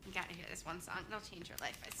this one song. It'll change your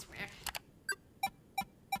life, I swear.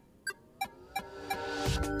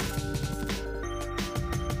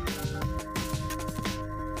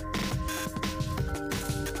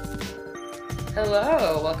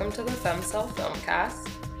 Hello, welcome to the femcels Filmcast.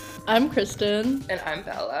 I'm Kristen. And I'm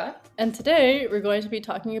Bella. And today we're going to be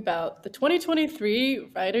talking about the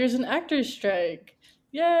 2023 Writers and Actors Strike.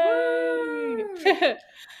 Yay!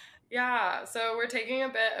 Yeah, so we're taking a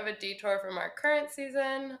bit of a detour from our current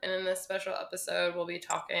season, and in this special episode we'll be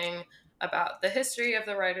talking about the history of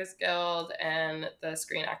the Writers Guild and the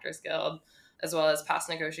Screen Actors Guild, as well as past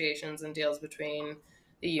negotiations and deals between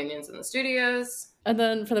the unions and the studios. And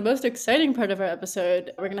then for the most exciting part of our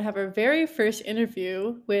episode, we're going to have our very first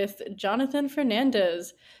interview with Jonathan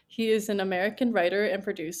Fernandez. He is an American writer and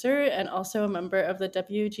producer and also a member of the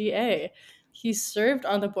WGA. He served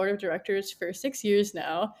on the board of directors for 6 years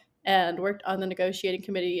now and worked on the negotiating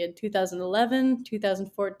committee in 2011,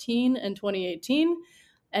 2014, and 2018.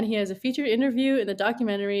 And he has a featured interview in the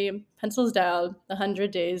documentary Pencils Down, The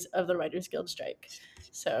 100 Days of the Writers Guild Strike.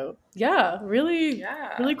 So, really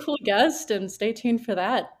cool guest, and stay tuned for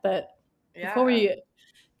that. But before we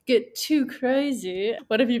get too crazy,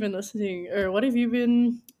 what have you been listening, or what have you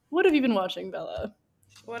been watching, Bella?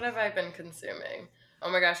 What have I been consuming? Oh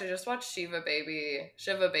my gosh, I just watched Shiva Baby.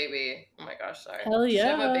 Oh my gosh, sorry. Hell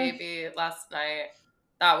yeah. Shiva Baby last night.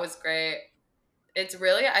 That was great. It's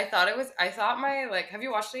really, I thought have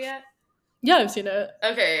you watched it yet? Yeah, I've seen it.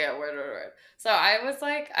 Okay, yeah, word. So I was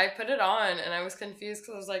like, I put it on and I was confused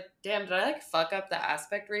because I was like, damn, did I like fuck up the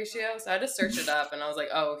aspect ratio? So I had to search it up and I was like,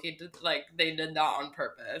 oh, they did that on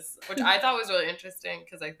purpose, which I thought was really interesting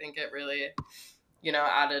because I think it really,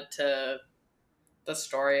 added to the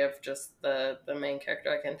story of just the main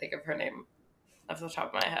character. I can't think of her name off the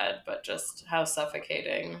top of my head, but just how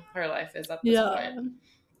suffocating her life is at this point.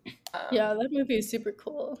 That movie is super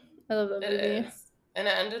cool. I love that movie. It is. And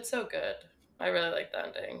it ended so good. I really liked the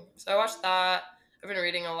ending. So I watched that. I've been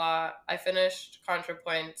reading a lot. I finished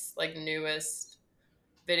ContraPoint's newest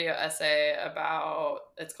video essay about,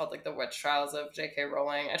 it's called the witch trials of J.K.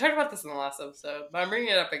 Rowling. I talked about this in the last episode, but I'm bringing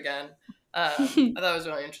it up again. I thought it was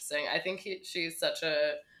really interesting. I think she's such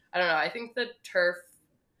a, I don't know, I think the TERF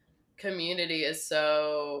community is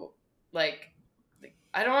so,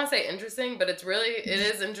 I don't want to say interesting, but it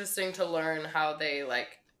is interesting to learn how they,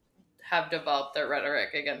 have developed their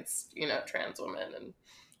rhetoric against, trans women, and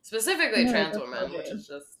specifically trans women, which is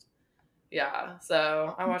just,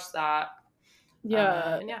 so I watched that.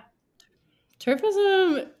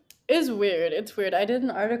 TERFism is weird. It's weird. I did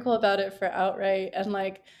an article about it for Outright, and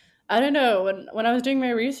I don't know, when I was doing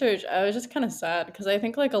my research, I was just kind of sad because I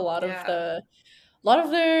think a lot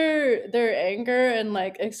of their anger and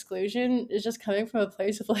exclusion is just coming from a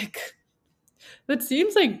place of that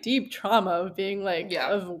seems deep trauma of being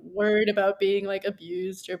of worried about being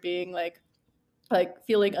abused or being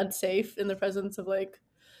feeling unsafe in the presence of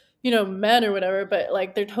men or whatever, but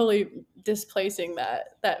they're totally displacing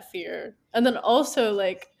that fear. And then also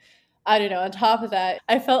I don't know, on top of that,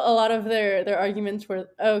 I felt a lot of their arguments were,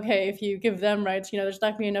 okay, if you give them rights, there's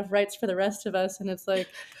not going to be enough rights for the rest of us. And it's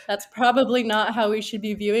that's probably not how we should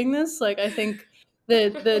be viewing this. I think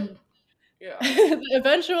the the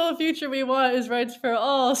eventual future we want is rights for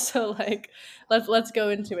all. So let's go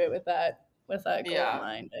into it with that goal in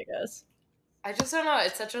mind, I guess. I just don't know.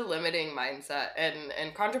 It's such a limiting mindset,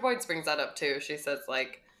 and ContraPoints brings that up too. She says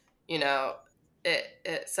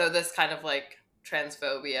so this kind of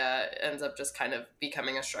transphobia ends up just kind of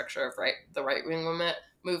becoming a structure of the right-wing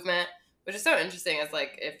movement, which is so interesting as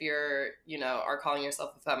if you're are calling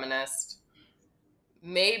yourself a feminist,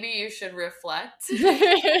 maybe you should reflect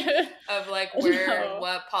of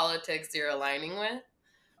what politics you're aligning with.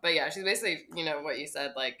 But yeah, she's basically what you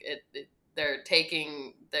said, they're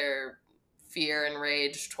taking their fear and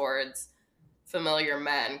rage towards familiar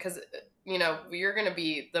men, because you're going to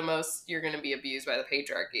be abused by the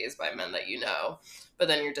patriarchy is by men that but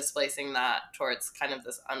then you're displacing that towards kind of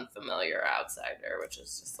this unfamiliar outsider, which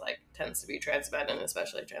is just tends to be trans men and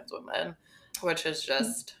especially trans women, which is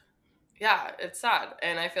just it's sad.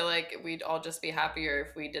 And I feel we'd all just be happier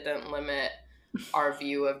if we didn't limit our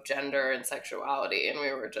view of gender and sexuality, and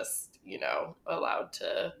we were just allowed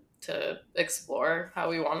to explore how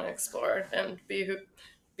we want to explore and be who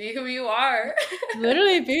you are.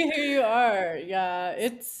 Literally be who you are. Yeah,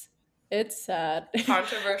 it's sad.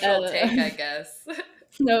 Controversial take, I guess.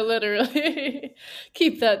 No, literally.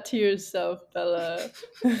 Keep that to yourself, Bella.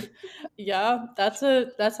 Yeah, that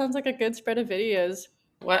sounds like a good spread of videos.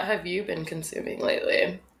 What have you been consuming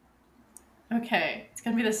lately? Okay, it's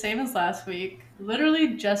gonna be the same as last week.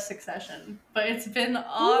 Literally just Succession. But it's been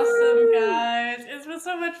awesome, guys. It's been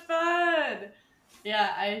so much fun.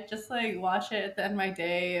 Yeah, I just like watch it at the end of my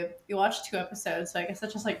day. You watch 2 episodes, so I guess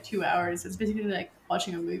that's just like 2 hours. It's basically like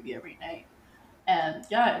watching a movie every night. And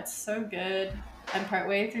yeah, it's so good. I'm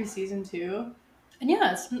partway through season 2. And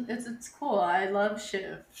yeah, it's cool. I love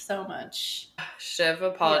Shiv so much. Shiv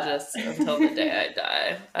apologist until the day I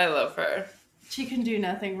die. I love her. She can do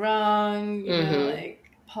nothing wrong, you know,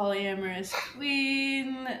 like polyamorous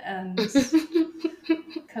queen and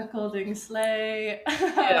cuckolding slay.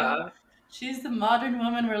 Yeah. She's the modern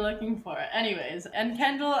woman we're looking for. Anyways, and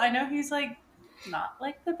Kendall, I know he's like not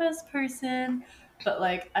like the best person, but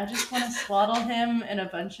like I just want to swaddle him in a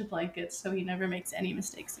bunch of blankets so he never makes any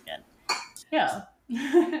mistakes again. Yeah.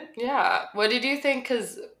 Yeah. What did you think?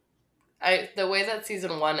 Because the way that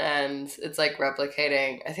season 1 ends, it's like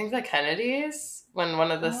replicating, I think, the Kennedys when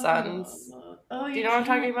one of the sons. Oh, do you know what I'm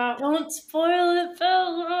talking about? Don't spoil it,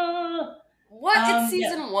 Bella. What? It's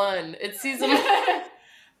season 1. It's season 1.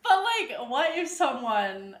 But like, what if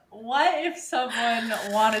someone wanted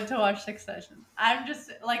to watch Succession? I'm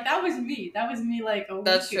just like, that was me. That was me like a week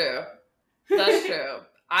That's true. ago. That's true.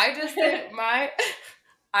 I just think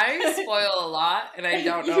I spoil a lot, and I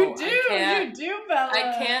don't know. You do, Bella.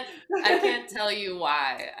 I can't tell you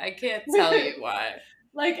why. I can't tell you why.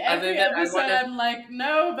 Like every episode, I'm like,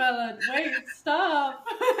 no, Bella, wait, stop.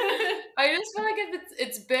 I just feel like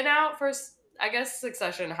it's been out for, I guess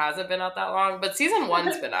Succession hasn't been out that long, but season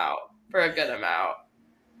 1's been out for a good amount.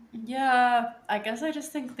 Yeah, I guess I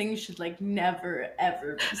just think things should like never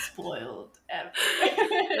ever be spoiled ever.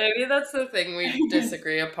 Maybe that's the thing we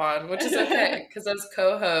disagree upon, which is okay, because as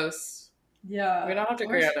co-hosts, yeah, we don't have to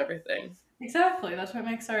agree on everything. Exactly, that's what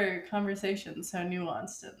makes our conversation so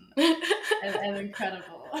nuanced and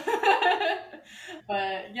incredible.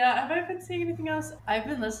 But yeah, have I been seeing anything else? I've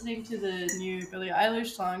been listening to the new Billie Eilish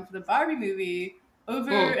song for the Barbie movie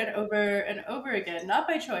over and over and over again, not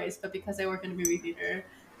by choice, but because I work in a movie theater.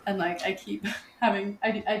 And like I keep having,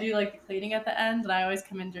 I do like the cleaning at the end, and I always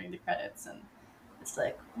come in during the credits, and it's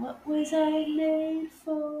like, what was I made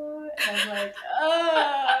for? And I'm like,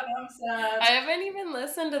 oh, I'm sad. I haven't even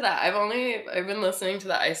listened to that. I've been listening to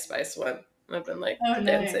the Ice Spice one. I've been like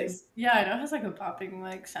dancing. Nice. Yeah, I know it has like a popping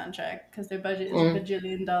like soundtrack because their budget is $1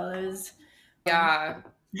 bajillion. Yeah,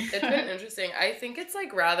 it's been interesting. I think it's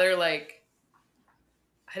like rather like,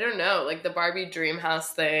 I don't know, like the Barbie Dreamhouse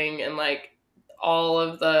thing and like all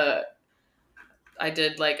of the, I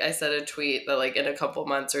said a tweet that like in a couple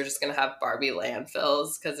months we're just gonna have Barbie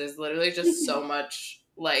landfills because there's literally just so much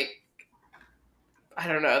like, I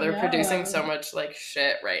don't know, they're producing so much like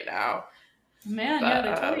shit right now. Man, yeah,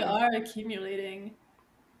 they totally are accumulating.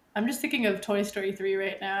 I'm just thinking of Toy Story 3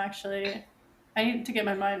 right now, actually. I need to get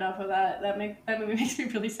my mind off of that. That movie makes me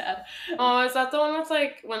really sad. Oh, is that the one with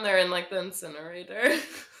like when they're in like the incinerator?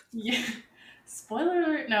 Yeah. Spoiler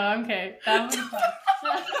alert. No, I'm okay. That one's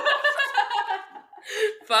fun.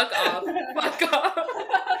 Fuck off. Fuck off.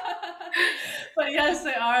 But yes,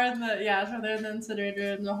 they are so they're in the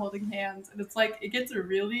incinerator and they're holding hands. And it's like, it gets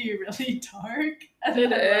really, really dark. And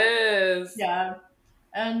it is. Yeah.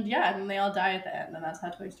 And yeah, and then they all die at the end, and that's how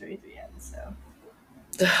Toy Story 3 ends,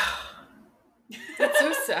 so. That's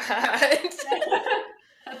so sad.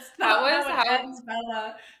 That's not how it ends,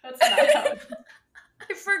 Bella. That's not how it ends.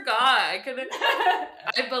 I forgot. I couldn't.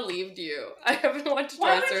 I believed you. I haven't watched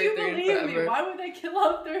Toy Story 3 in forever. Why would they kill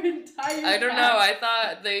off their entire I don't know. I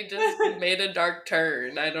thought they just made a dark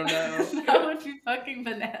turn. I don't know. That would be fucking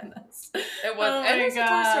bananas. It was. Oh and it's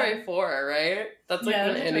God. Toy Story 4, right? That's like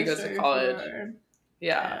when Andy goes to college. 4.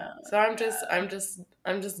 Yeah. So I'm just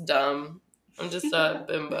dumb. I'm just a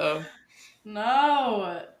bimbo.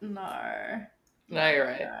 No. No, you're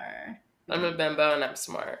right. I'm a bimbo and I'm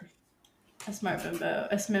smart. A smart bimbo.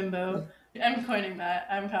 A smimbo. I'm coining that.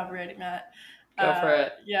 I'm copywriting that. Go for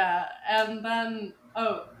it. Yeah. And then,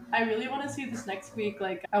 I really want to see this next week.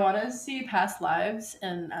 Like, I want to see Past Lives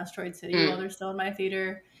in Asteroid City while they're still in my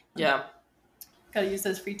theater. Yeah. Gotta use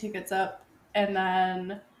those free tickets up. And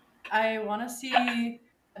then I want to see...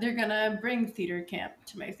 They're gonna bring theater camp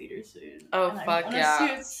to my theater soon. Oh, fuck yeah. I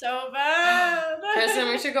want to see it so bad. Kristen,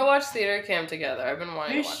 we should go watch theater camp together. I've been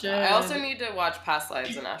wanting to watch that. I also need to watch Past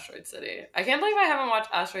Lives in Asteroid City. I can't believe I haven't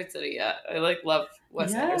watched Asteroid City yet. I love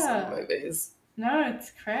Wes Anderson movies. No,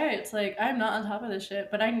 it's great. It's like, I'm not on top of this shit,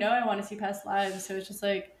 but I know I want to see Past Lives, so it's just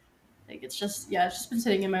it's just been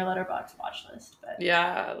sitting in my Letterboxd watch list. But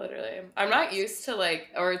yeah, literally. I'm not used to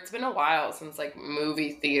or it's been a while since like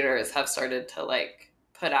movie theaters have started to like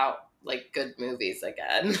put out like good movies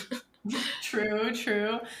again.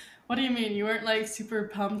 True. What do you mean? You weren't like super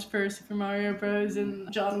pumped for Super Mario Bros. And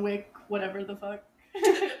John Wick, whatever the fuck?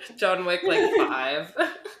 John Wick, like 5.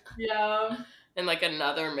 Yeah. And like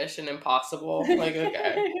another Mission Impossible. Like,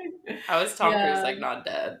 okay. How is Tom Cruise like not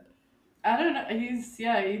dead? I don't know.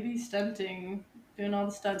 He's stunting, doing all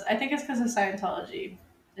the stunts. I think it's because of Scientology.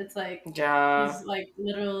 It's like he's like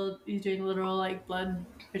he's doing literal like blood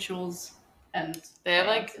rituals and they have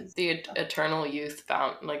like the eternal youth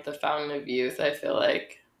fountain, like the fountain of youth, I feel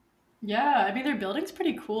like. Yeah, I mean their building's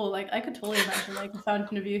pretty cool. Like I could totally imagine like a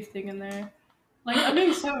fountain of youth thing in there. Like I'm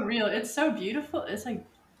being so real. It's so beautiful. It's like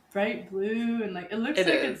bright blue and like it looks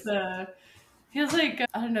it's feels like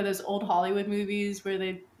I don't know those old Hollywood movies where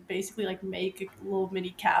they basically like make a little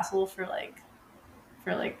mini castle for like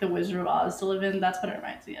the Wizard of Oz to live in. That's what it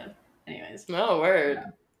reminds me of. Anyways. No word. Yeah.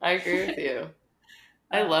 I agree with you.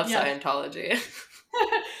 I love Scientology.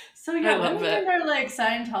 So yeah, when we did our like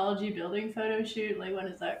Scientology building photo shoot, like when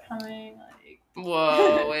is that coming? Like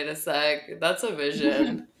whoa, wait a sec. That's a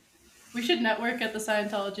vision. We should network at the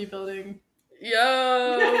Scientology building.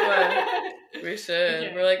 Yo! We should.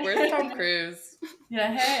 Okay. We're like, where's Tom Cruise?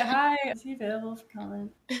 Yeah, hey, hi. Is he available for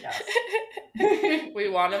comment? Yes.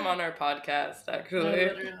 We want him on our podcast, actually.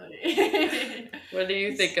 No, literally. What do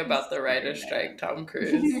you think about the writer's strike, Tom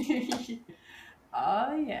Cruise?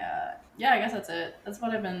 Oh, yeah. Yeah, I guess that's it. That's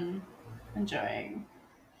what I've been enjoying.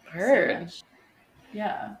 Heard. So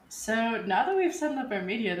yeah. So now that we've set up our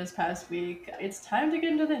media this past week, it's time to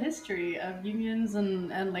get into the history of unions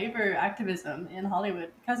and labor activism in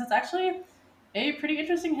Hollywood because it's actually a pretty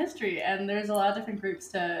interesting history and there's a lot of different groups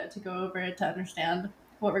to go over it to understand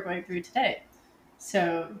what we're going through today.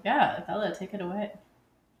 So yeah, Bella, take it away.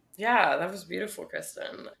 Yeah, that was beautiful,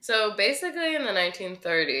 Kristen. So basically in the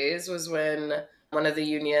 1930s was when one of the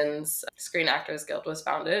unions, Screen Actors Guild, was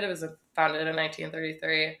founded. It was founded in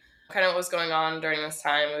 1933. Kind of what was going on during this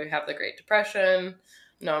time. We have the Great Depression.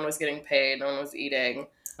 No one was getting paid. No one was eating.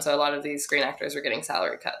 So a lot of these screen actors were getting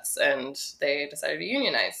salary cuts, and they decided to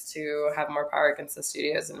unionize to have more power against the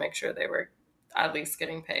studios and make sure they were at least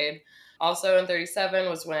getting paid. Also in 1937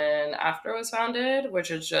 was when AFTRA was founded,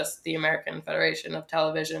 which is just the American Federation of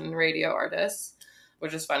Television and Radio Artists,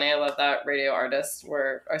 which is funny. I love that radio artists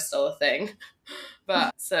are still a thing.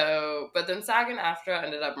 But then SAG and AFTRA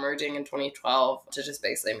ended up merging in 2012 to just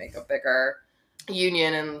basically make a bigger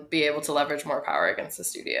union and be able to leverage more power against the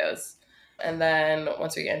studios. And then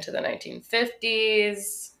once we get into the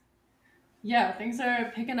 1950s... Yeah, things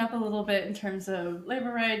are picking up a little bit in terms of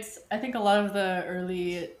labor rights. I think a lot of the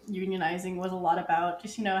early unionizing was a lot about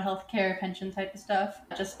just, healthcare, pension type of stuff,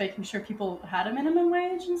 just making sure people had a minimum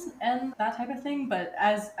wage and that type of thing. But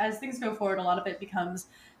as things go forward, a lot of it becomes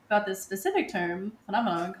about this specific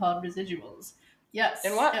phenomenon called residuals. Yes.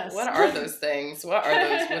 And what are those things? What are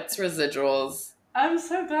those? What's residuals? I'm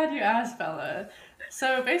so glad you asked, Bella.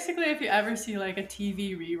 So basically, if you ever see like a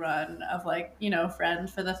TV rerun of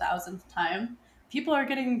Friends for the 1,000th time, people are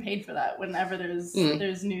getting paid for that whenever there's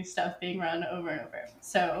new stuff being run over and over.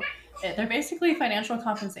 So they're basically financial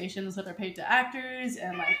compensations that are paid to actors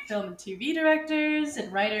and like film and TV directors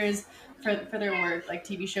and writers for their work, like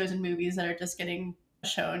TV shows and movies that are just getting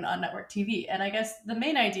shown on network TV. And I guess the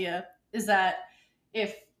main idea is that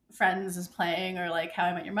if Friends is playing or like How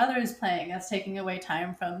I Met Your Mother is playing, that's taking away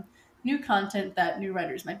time from new content that new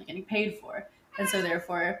writers might be getting paid for. And so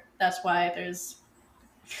therefore, that's why there's...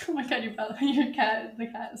 Oh my god, the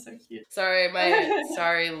cat is so cute.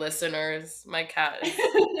 Sorry, listeners. My cat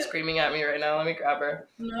is screaming at me right now. Let me grab her.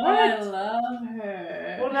 No, I love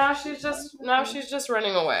her. Well, now she's just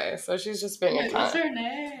running away. So she's just being a cunt. What's her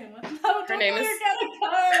name? Her name is...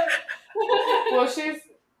 Well, she's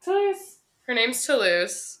Toulouse. Her name's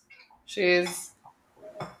Toulouse. She's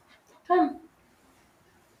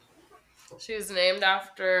named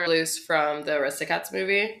after Toulouse from the Aristocats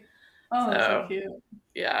movie. Oh, that's so cute.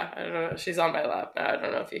 Yeah, I don't know. She's on my lap now. I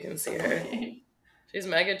don't know if you can see her. She's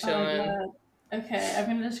mega chilling. Oh, okay, I'm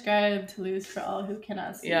going to describe Toulouse for all who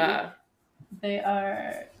cannot see. Yeah. They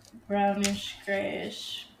are brownish,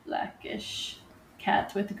 grayish, blackish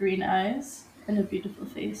cat with green eyes and a beautiful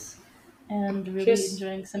face. And really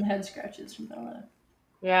enjoying some head scratches from Bella.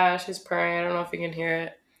 Yeah, she's purring. I don't know if you can hear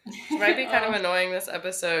it. She might be kind of annoying this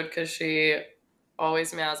episode because she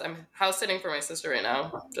always meows. I'm house sitting for my sister right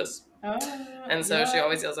now. And so she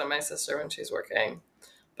always yells at my sister when she's working.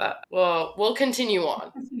 But we'll continue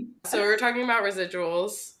on. So we were talking about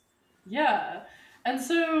residuals. Yeah. And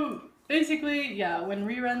so basically, when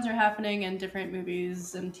reruns are happening and different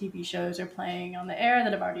movies and TV shows are playing on the air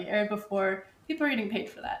that have already aired before, people are getting paid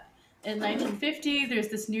for that. in 1950, there's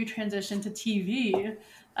this new transition to TV.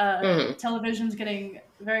 Television's getting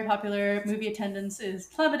very popular, movie attendance is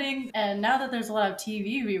plummeting, and now that there's a lot of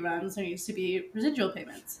TV reruns, there needs to be residual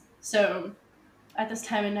payments. So at this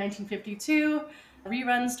time in 1952,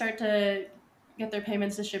 reruns start to get their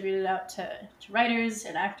payments distributed out to writers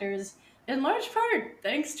and actors, in large part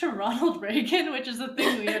thanks to Ronald Reagan, which is a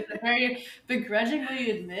thing we have to very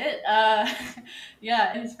begrudgingly admit.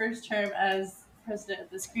 His first term as president of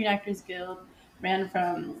the Screen Actors Guild ran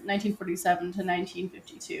from 1947 to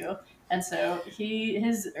 1952. And so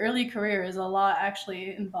his early career is a lot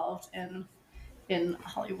actually involved in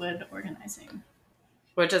Hollywood organizing.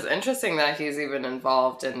 Which is interesting that he's even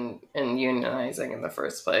involved in unionizing in the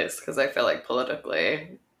first place, because I feel like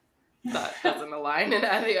politically that doesn't align in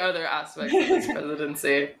any other aspects of his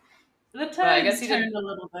presidency. The times turned a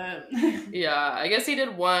little bit. Yeah, I guess he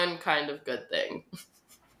did one kind of good thing.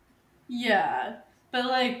 Yeah, but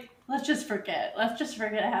like, let's just forget. Let's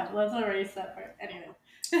erase that part. Anyway.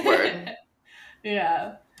 Word.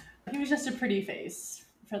 Yeah. He was just a pretty face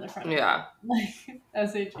for the front. Yeah. Like,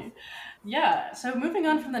 SAG. Yeah, so moving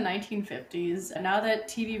on from the 1950s, now that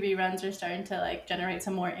TV reruns are starting to like generate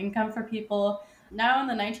some more income for people, now in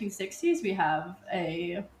the 1960s we have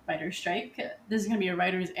a writer's strike. This is going to be a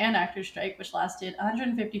writers and actors strike, which lasted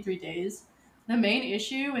 153 days. The main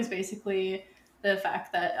issue was basically the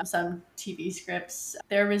fact that some TV scripts,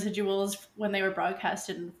 their residuals, when they were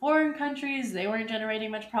broadcasted in foreign countries, they weren't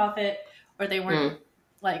generating much profit, or they weren't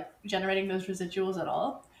like generating those residuals at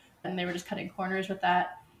all, and they were just cutting corners with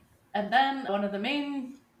that. And then one of the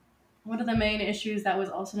main issues that was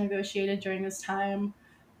also negotiated during this time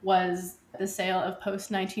was the sale of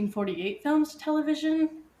post-1948 films to television,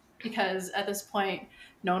 because at this point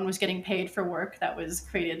no one was getting paid for work that was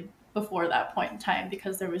created before that point in time,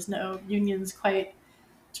 because there was no unions quite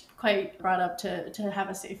brought up to have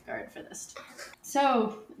a safeguard for this.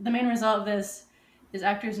 So the main result of this is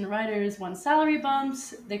actors and writers won salary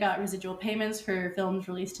bumps, they got residual payments for films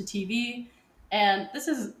released to TV, and this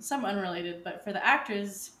is some unrelated, but for the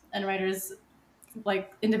actors and writers,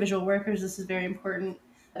 like individual workers, this is very important.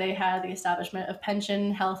 They had the establishment of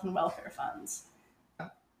pension, health, and welfare funds.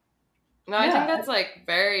 No, I think that's like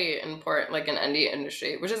very important, like in any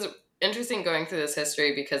industry, which is interesting going through this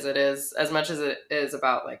history, because it is, as much as it is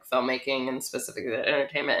about like filmmaking and specifically the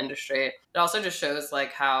entertainment industry, it also just shows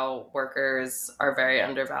like how workers are very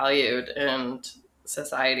undervalued in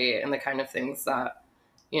society and the kind of things that,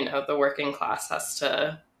 you know, the working class has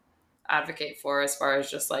to advocate for, as far as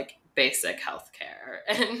just like basic healthcare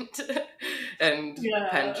and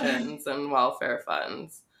pensions and welfare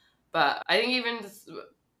funds. But I think even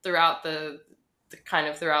throughout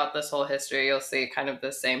throughout this whole history, you'll see kind of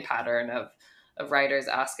the same pattern of writers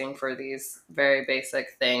asking for these very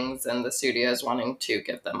basic things and the studios wanting to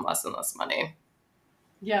give them less and less money.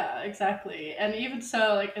 Yeah, exactly. And even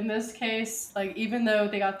so, like in this case, like even though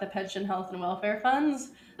they got the pension, health, and welfare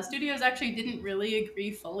funds, the studios actually didn't really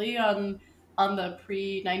agree fully on the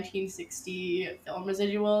pre-1960 film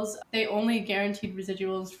residuals. They only guaranteed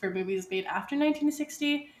residuals for movies made after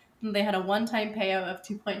 1960. And they had a one-time payout of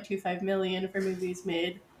 $2.25 million for movies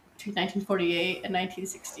made between 1948 and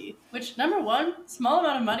 1960. Which, number one, small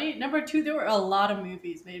amount of money. Number two, there were a lot of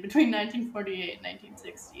movies made between 1948 and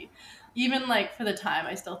 1960. Even like for the time,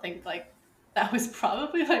 I still think like that was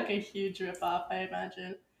probably like a huge ripoff, I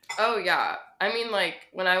imagine. Oh yeah, I mean, like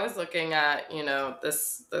when I was looking at, you know,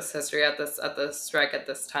 this history at the strike at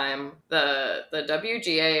this time, the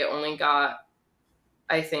WGA only got,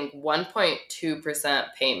 I think, 1.2%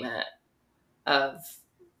 payment of,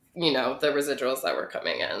 you know, the residuals that were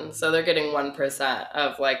coming in. So they're getting 1%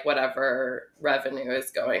 of like whatever revenue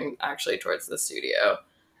is going actually towards the studio.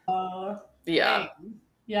 Yeah.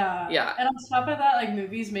 Yeah. And on top of that, like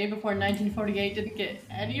movies made before 1948 didn't get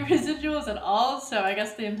any residuals at all. So I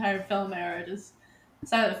guess the entire film era did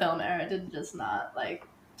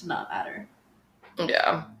not matter.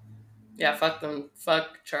 Yeah. Yeah, fuck them.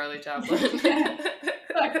 Fuck Charlie Chaplin. Fuck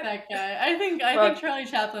that guy. I think Charlie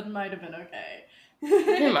Chaplin might have been okay.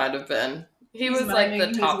 He might have been. He's was like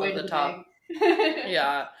the top of the top.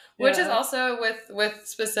 Yeah. Which is also with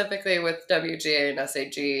specifically with WGA and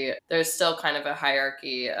SAG, there's still kind of a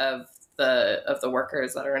hierarchy of the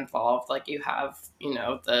workers that are involved. Like you have, you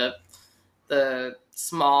know, the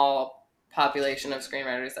small population of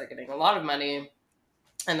screenwriters that are getting a lot of money,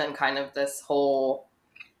 and then kind of this whole,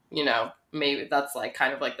 you know, maybe that's like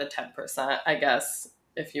kind of like the 10%, I guess,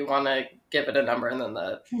 if you want to give it a number, and then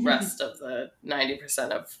the rest of the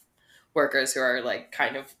 90% of workers who are like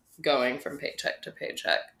kind of going from paycheck to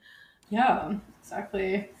paycheck. Yeah,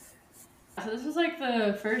 exactly. So this was like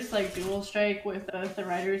the first like dual strike with both the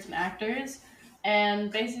writers and actors.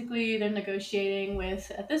 And basically they're negotiating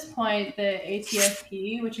with, at this point, the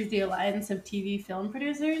ATFP, which is the Alliance of TV Film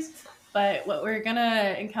Producers. But what we're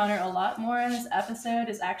gonna encounter a lot more in this episode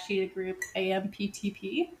is actually the group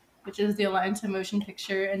AMPTP, which is the Alliance of Motion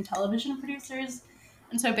Picture and Television Producers.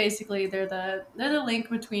 And so basically they're the link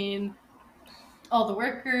between all the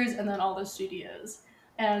workers and then all the studios.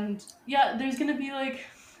 And yeah, there's gonna be like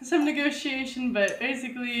some negotiation, but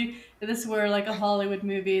basically if this were like a Hollywood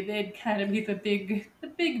movie, they'd kind of be the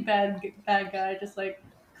big bad guy, just like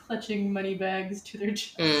clutching money bags to their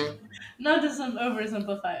chest. Not to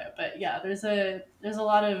oversimplify it, but yeah, there's a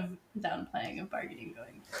lot of downplaying of bargaining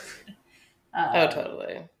going forward. Oh,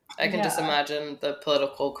 totally. I can just imagine the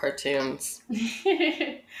political cartoons.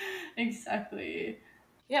 Exactly.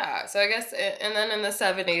 Yeah, so I guess, and then in the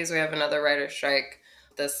 70s, we have another writer's strike.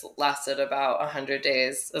 This lasted about 100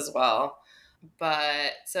 days as well.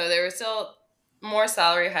 But so there were still more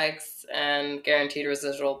salary hikes and guaranteed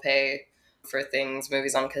residual pay for things,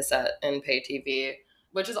 movies on cassette and pay TV,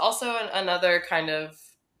 which is also another kind of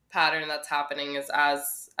pattern that's happening is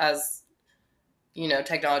as you know,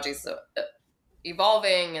 technology's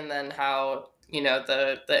evolving, and then how, you know,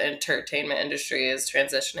 the entertainment industry is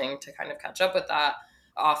transitioning to kind of catch up with that.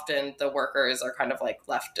 Often the workers are kind of like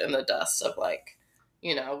left in the dust of like,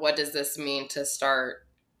 you know, what does this mean to start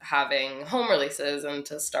having home releases and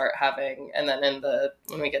to start having, and then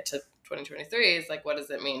when we get to 2023, it's like, what does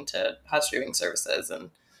it mean to have streaming services, and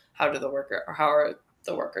how are the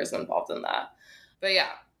workers involved in that? But yeah,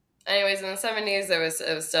 anyways, in the 70s, it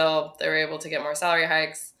was still, they were able to get more salary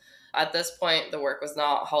hikes. At this point, the work was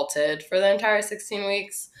not halted for the entire 16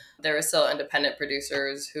 weeks. There were still independent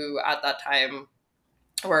producers who at that time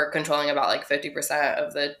were controlling about like 50%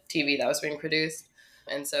 of the TV that was being produced.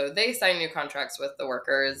 And so they signed new contracts with the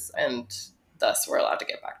workers and thus were allowed to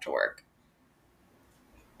get back to work.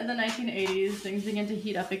 In the 1980s, things begin to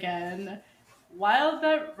heat up again. While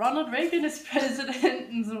that Ronald Reagan is president,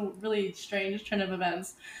 it's a really strange turn of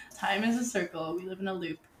events. Time is a circle. We live in a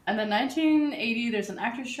loop. And then 1980, there's an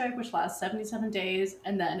actor's strike, which lasts 77 days.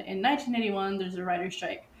 And then in 1981, there's a writer's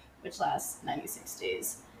strike, which lasts 96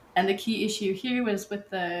 days. And the key issue here was with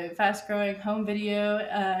the fast-growing home video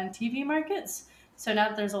and TV markets. So now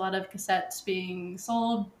that there's a lot of cassettes being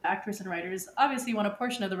sold, actors and writers obviously want a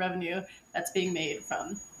portion of the revenue that's being made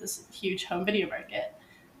from this huge home video market.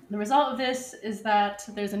 The result of this is that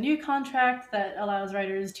there's a new contract that allows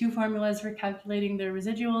writers two formulas for calculating their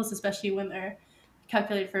residuals, especially when they're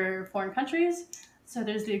calculated for foreign countries. So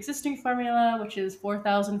there's the existing formula, which is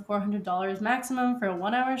 $4,400 maximum for a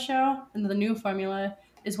 1-hour show, and the new formula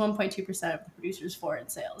is 1.2% of the producer's foreign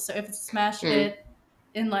sales. So if it's a smash hit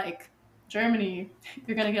in like Germany,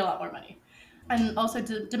 you're going to get a lot more money. And also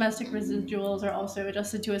domestic residuals are also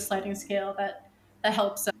adjusted to a sliding scale that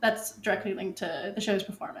helps. That's directly linked to the show's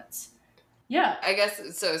performance. Yeah. I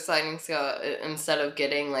guess so. Sliding scale, instead of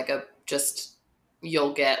getting like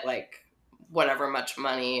you'll get like whatever much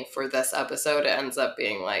money for this episode, it ends up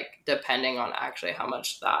being like depending on actually how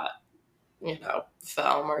much that, you know,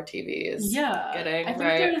 film or TV is getting. I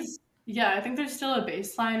think there's still a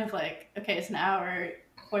baseline of like, okay, it's an hour,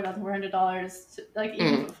 $4,400, like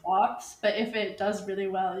even if it flops, but if it does really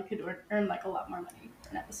well, you could earn like a lot more money for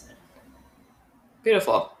an episode.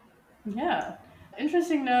 Beautiful. Yeah.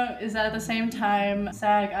 Interesting note is that at the same time,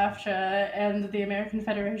 SAG-AFTRA and the American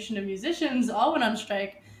Federation of Musicians all went on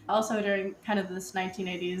strike, also during kind of this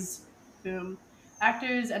 1980s boom.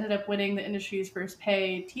 Actors ended up winning the industry's first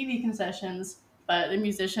pay TV concessions, but the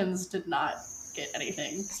musicians did not get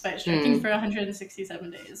anything, despite striking for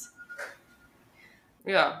 167 days.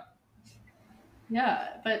 Yeah.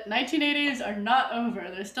 Yeah, but 1980s are not over.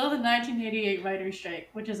 There's still the 1988 writer's strike,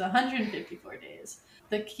 which is 154 days.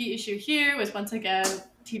 The key issue here was, once again,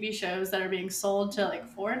 TV shows that are being sold to like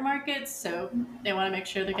foreign markets, so they want to make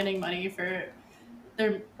sure they're getting money for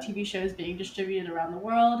their TV shows being distributed around the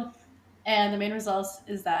world. And the main result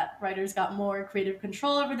is that writers got more creative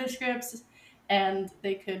control over their scripts, and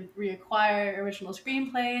they could reacquire original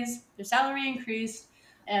screenplays, their salary increased,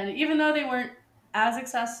 and even though they weren't as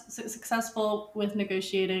successful with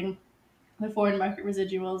negotiating the foreign market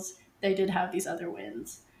residuals, they did have these other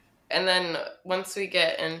wins. And then once we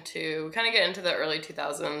get into the early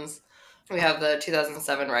 2000s, we have the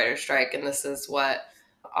 2007 writer's strike, and this is what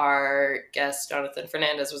our guest Jonathan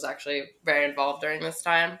Fernandez was actually very involved during this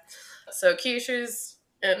time. So key issues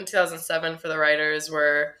in 2007 for the writers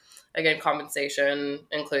were, again, compensation,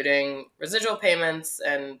 including residual payments,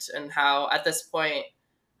 and how, at this point,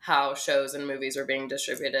 how shows and movies were being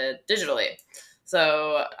distributed digitally.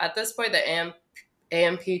 So at this point, the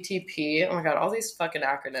AMPTP, oh my god, all these fucking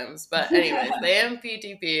acronyms. But anyways, the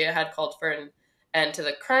AMPTP had called for an end to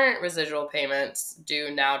the current residual payments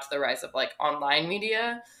due now to the rise of like online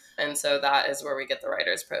media. And so that is where we get the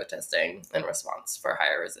writers protesting in response for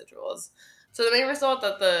higher residuals. So the main result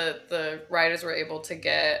that the writers were able to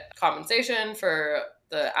get compensation for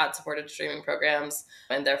the ad-supported streaming programs,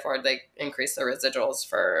 and therefore they increased the residuals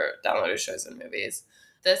for downloaded shows and movies.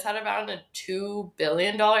 This had about a $2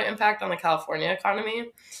 billion impact on the California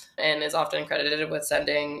economy and is often credited with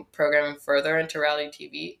sending programming further into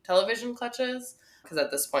reality television clutches. Because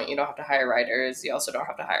at this point, you don't have to hire writers. You also don't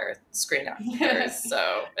have to hire screen actors.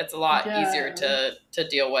 So it's a lot easier to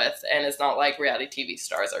deal with. And it's not like reality TV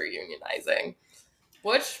stars are unionizing,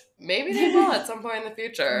 which maybe they will at some point in the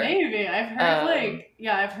future. Maybe. I've heard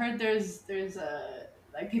I've heard there's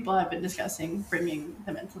like people have been discussing bringing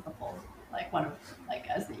them into the fold, like one of like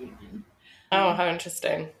as the union. Oh, how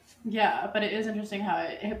interesting. Yeah, but it is interesting how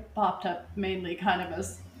it popped up mainly kind of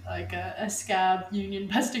as like a scab union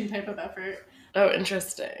busting type of effort. Oh,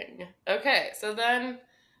 interesting. Okay, so then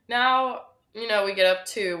now, we get up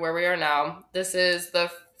to where we are now. This is the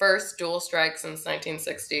first dual strike since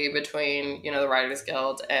 1960 between, the Writers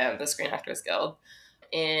Guild and the Screen Actors Guild.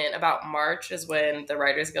 In about March is when the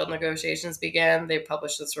Writers Guild negotiations began. They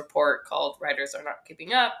published this report called Writers Are Not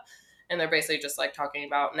Keeping Up. And they're basically just like talking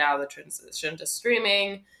about now the transition to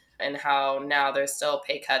streaming and how now there's still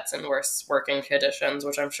pay cuts and worse working conditions,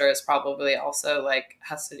 which I'm sure is probably also like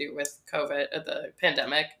has to do with COVID, the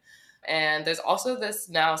pandemic. And there's also this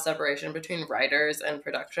now separation between writers and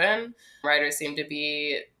production. Writers seem to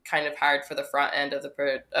be kind of hired for the front end of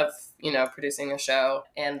producing a show,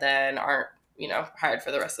 and then aren't hired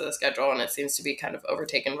for the rest of the schedule, and it seems to be kind of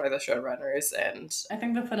overtaken by the showrunners. And I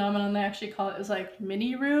think the phenomenon they actually call it is like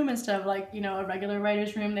mini room instead of like a regular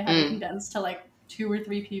writer's room. They have it condensed to like 2 or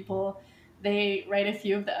 3 people. They write a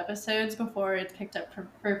few of the episodes before it's picked up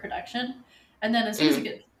for production, and then as soon as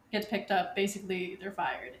it gets picked up, basically they're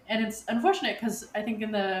fired. And it's unfortunate because I think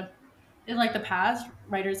in the past,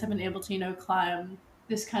 writers have been able to climb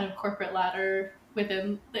this kind of corporate ladder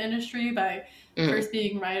within the industry by first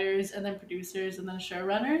being writers and then producers and then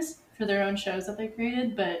showrunners for their own shows that they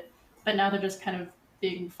created, but now they're just kind of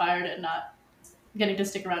being fired and not getting to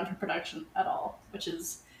stick around for production at all, which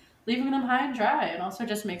is leaving them high and dry, and also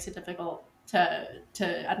just makes it difficult to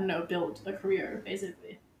build a career,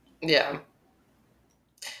 basically. Yeah.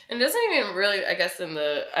 And it doesn't even really, I guess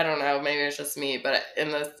I don't know, maybe it's just me, but in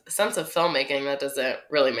the sense of filmmaking, that doesn't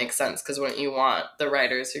really make sense, because wouldn't you want the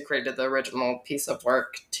writers who created the original piece of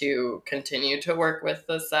work to continue to work with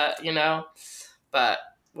the set, But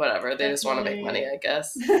whatever, they just want to make money, I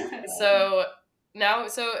guess. So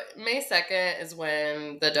May 2nd is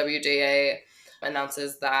when the WGA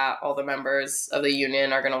announces that all the members of the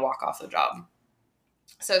union are going to walk off the job.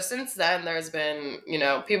 So since then, there's been,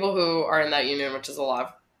 people who are in that union, which is the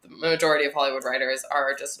majority of Hollywood writers,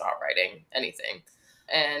 are just not writing anything.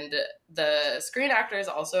 And the screen actors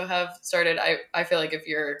also have started, I feel like if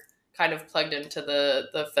you're kind of plugged into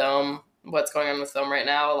the film, what's going on with film right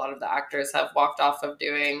now, a lot of the actors have walked off of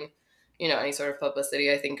doing, any sort of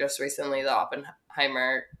publicity. I think just recently the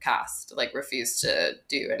Oppenheimer cast refused to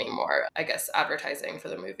do any more, I guess, advertising for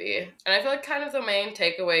the movie. And I feel like kind of the main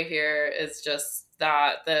takeaway here is just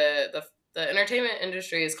that the entertainment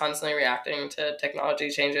industry is constantly reacting to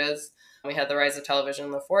technology changes. We had the rise of television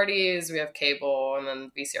in the 40s, we have cable, and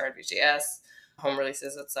then VCR and VHS, home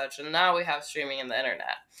releases and such, and now we have streaming and the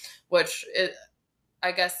internet, which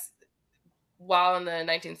I guess, while in the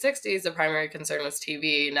 1960s the primary concern was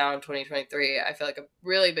TV, now in 2023, I feel like a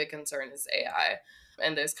really big concern is AI.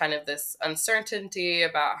 And there's kind of this uncertainty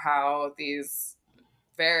about how these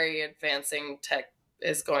very advancing tech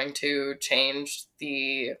is going to change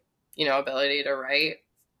the, ability to write,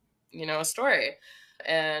 a story.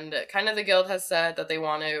 And kind of the Guild has said that they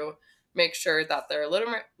want to make sure that their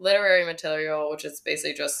literary material, which is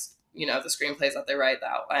basically just, the screenplays that they write, the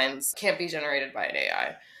outlines, can't be generated by an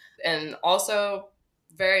AI. And also,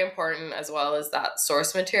 very important as well, is that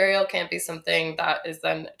source material can't be something that is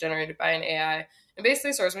then generated by an AI. And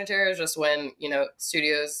basically, source material is just when,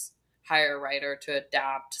 studios hire a writer to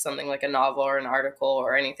adapt something like a novel or an article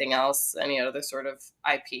or anything else, any other sort of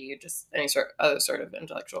IP, just any other sort of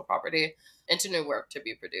intellectual property, into new work to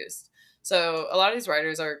be produced. So a lot of these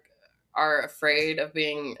writers are afraid of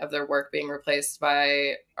their work being replaced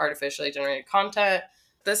by artificially generated content.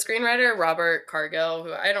 The screenwriter Robert Cargill,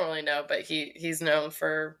 who I don't really know, but he's known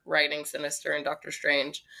for writing Sinister and Doctor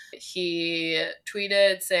Strange, he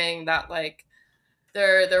tweeted saying that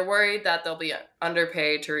they're worried that they'll be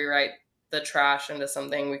underpaid to rewrite the trash into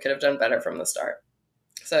something we could have done better from the start.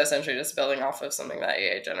 So essentially just building off of something that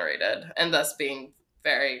AI generated and thus being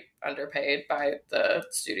very underpaid by the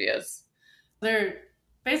studios. They're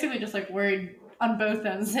basically just like worried on both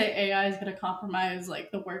ends that AI is going to compromise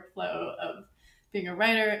like the workflow of being a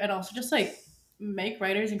writer, and also just like make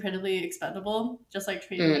writers incredibly expendable, just like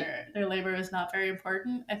treating their labor is not very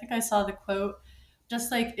important. I think I saw the quote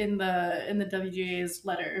just like in the WGA's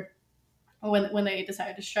letter when they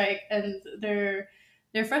decided to strike, and they're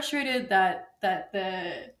frustrated that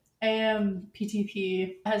the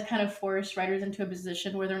AMPTP has kind of forced writers into a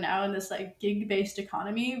position where they're now in this like gig based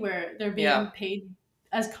economy where they're being paid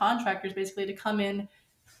as contractors basically to come in,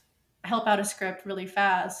 help out a script really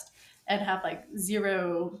fast, and have like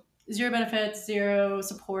zero benefits, zero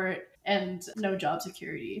support, and no job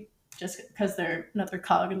security just because they're another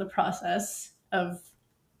cog in the process of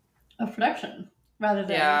production rather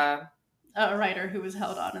than a writer who was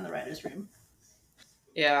held on in the writer's room.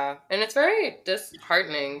 Yeah. And it's very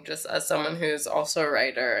disheartening just as someone who's also a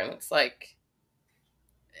writer. And it's like,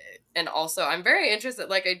 and also I'm very interested,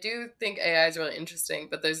 like I do think AI is really interesting,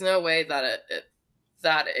 but there's no way that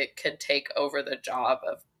it could take over the job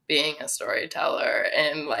of being a storyteller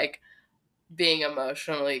and like being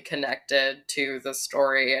emotionally connected to the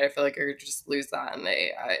story. I feel like you just lose that in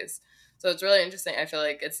the AIs. So it's really interesting. I feel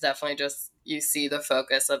like it's definitely just, you see the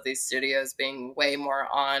focus of these studios being way more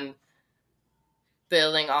on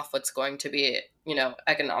building off what's going to be, you know,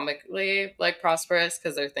 economically like prosperous,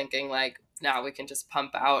 because they're thinking like, now we can just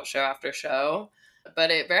pump out show after show.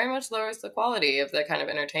 But it very much lowers the quality of the kind of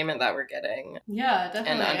entertainment that we're getting. Yeah,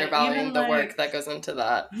 definitely. And undervaluing the work that goes into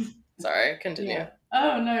that. Sorry, continue. Yeah.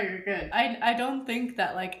 Oh, no, you're good. I don't think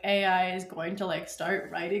that like AI is going to like start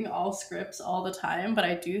writing all scripts all the time, but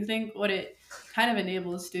I do think what it kind of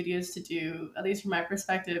enables studios to do, at least from my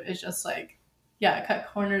perspective, is just like, cut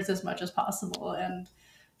corners as much as possible and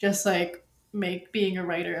just like make being a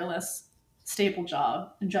writer a less stable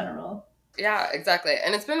job in general. Yeah, exactly.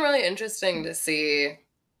 And it's been really interesting to see,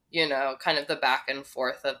 you know, kind of the back and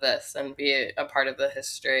forth of this and be a part of the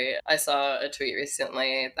history. I saw a tweet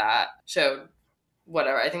recently that showed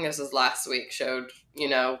whatever, I think this was last week, showed, you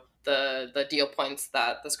know, the deal points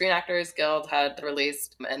that the Screen Actors Guild had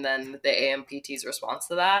released and then the AMPT's response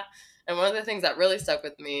to that. And one of the things that really stuck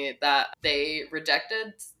with me, that they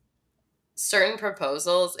rejected certain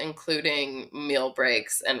proposals, including meal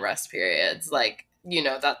breaks and rest periods, like, you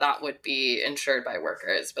know, that would be insured by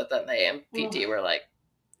workers, but then the AMPT were like,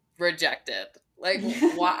 rejected. Like,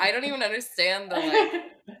 why? I don't even understand the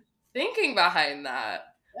like thinking behind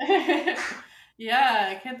that.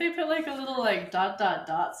 Yeah, can't they put like a little like ...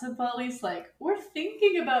 symbol at least? Like, we're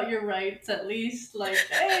thinking about your rights at least. Like,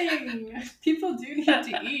 dang, people do need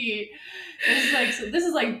to eat. It's like, so this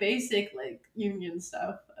is like basic like union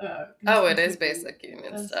stuff. Oh, it is basic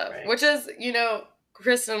union stuff, right. Which is, you know,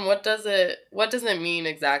 Kristen, what does it mean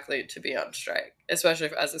exactly to be on strike, especially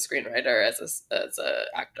as a screenwriter, as a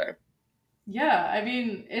actor? Yeah, I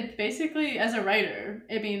mean, it basically, as a writer,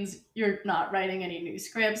 it means you're not writing any new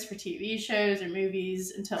scripts for TV shows or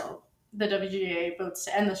movies until the WGA votes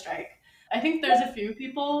to end the strike. I think there's a few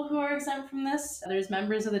people who are exempt from this. There's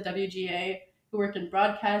members of the WGA who work in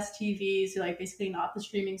broadcast TV, so like basically not the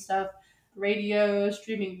streaming stuff, radio,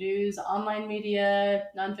 streaming news, online media,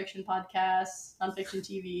 nonfiction podcasts, nonfiction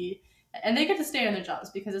TV, and they get to stay on their jobs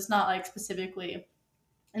because it's not like specifically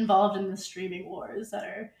involved in the streaming wars that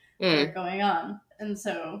are going on. And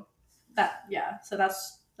so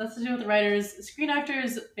that's to do with the writers. Screen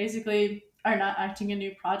actors basically are not acting in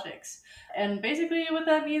new projects. And basically what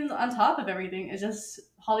that means on top of everything is just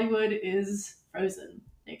Hollywood is frozen.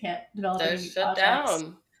 They can't develop any new shut projects.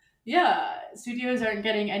 Down. Yeah, studios aren't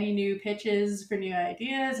getting any new pitches for new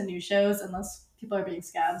ideas and new shows unless people are being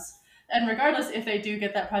scabs. And regardless, if they do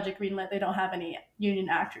get that project greenlit, they don't have any union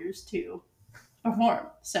actors to perform.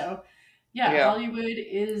 So Hollywood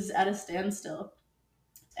is at a standstill.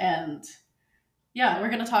 And we're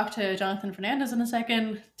going to talk to Jonathan Fernandez in a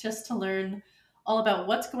second just to learn all about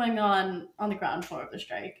what's going on the ground floor of the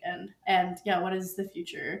strike and what is the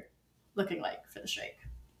future looking like for the strike.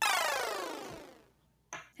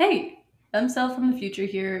 Hey, femcel from the future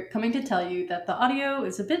here, coming to tell you that the audio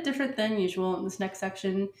is a bit different than usual in this next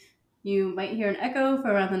section. You might hear an echo for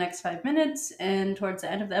around the next 5 minutes, and towards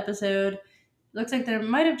the end of the episode, looks like there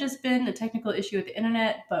might have just been a technical issue with the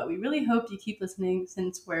internet, but we really hope you keep listening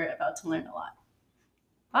since we're about to learn a lot.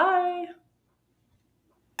 Bye!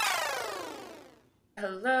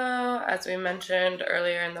 Hello. As we mentioned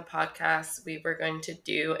earlier in the podcast, we were going to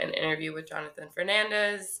do an interview with Jonathan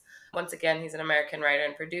Fernandez. Once again, he's an American writer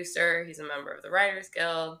and producer. He's a member of the Writers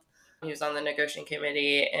Guild. He was on the negotiating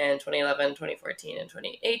committee in 2011, 2014, and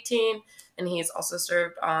 2018. And he's also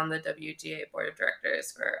served on the WGA board of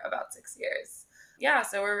directors for about 6 years. Yeah,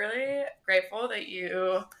 so we're really grateful that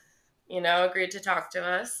you agreed to talk to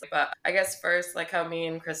us. But I guess first, like how me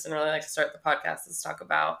and Kristen really like to start the podcast is talk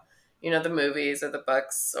about, the movies or the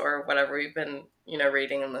books or whatever we've been,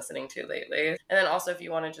 reading and listening to lately. And then also if you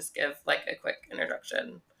want to just give like a quick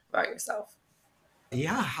introduction about yourself.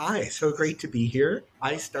 Yeah, hi. So great to be here.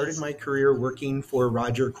 I started my career working for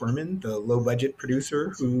Roger Corman, the low-budget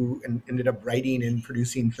producer who ended up writing and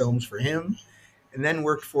producing films for him, and then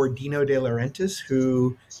worked for Dino De Laurentiis,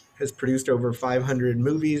 who has produced over 500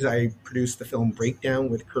 movies. I produced the film Breakdown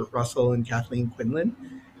with Kurt Russell and Kathleen Quinlan,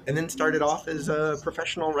 and then started off as a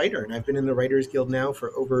professional writer. And I've been in the Writers Guild now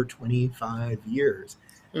for over 25 years.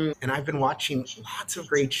 And I've been watching lots of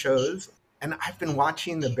great shows. And I've been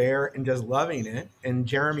watching The Bear and just loving it. And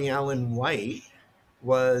Jeremy Allen White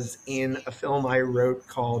was in a film I wrote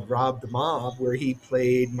called Rob the Mob, where he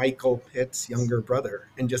played Michael Pitt's younger brother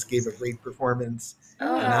and just gave a great performance.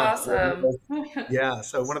 Oh, awesome. Yeah,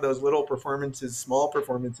 so one of those little performances, small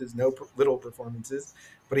performances, little performances,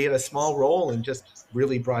 but he had a small role and just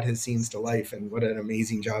really brought his scenes to life. And what an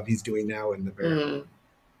amazing job he's doing now in The Bear.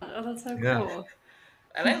 Oh, that's so cool.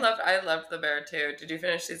 And I loved The Bear too. Did you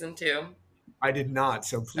finish season 2? I did not,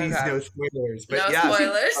 so please no spoilers. But no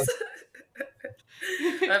spoilers.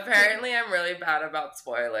 Apparently, I'm really bad about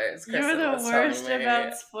spoilers. You're the worst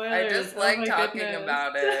about spoilers. I just like talking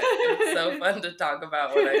about it. It's so fun to talk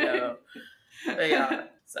about what I know. But yeah,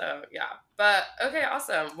 so yeah. But okay,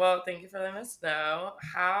 awesome. Well, thank you for letting us know.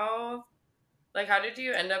 How did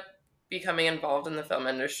you end up becoming involved in the film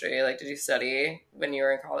industry? Like, did you study when you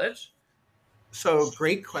were in college? So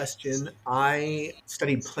great question. I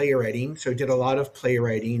studied playwriting, so did a lot of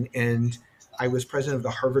playwriting, and I was president of the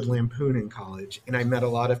Harvard Lampoon in college, and I met a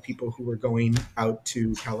lot of people who were going out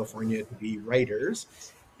to California to be writers,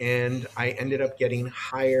 and I ended up getting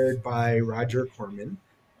hired by Roger Corman,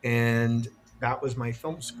 and that was my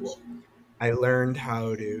film school. I learned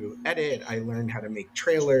how to edit, I learned how to make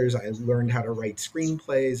trailers, I learned how to write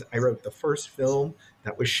screenplays. I wrote the first film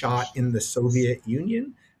that was shot in the Soviet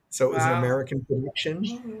Union. So it was an American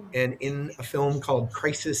production. And in a film called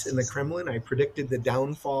Crisis in the Kremlin, I predicted the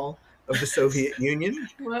downfall of the Soviet Union.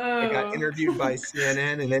 I got interviewed by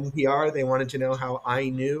CNN and NPR. They wanted to know how I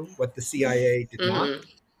knew what the CIA did not.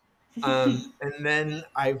 And then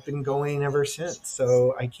I've been going ever since.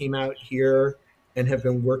 So I came out here and have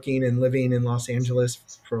been working and living in Los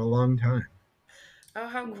Angeles for a long time. Oh,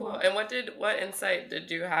 how cool. And what insight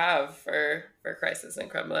did you have for Crisis in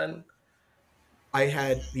Kremlin?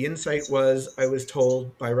 The insight was, I was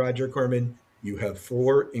told by Roger Corman, you have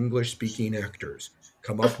 4 English-speaking actors.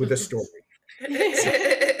 Come up with a story. And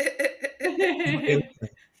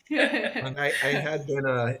I had been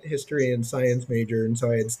a history and science major, and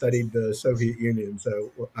so I had studied the Soviet Union.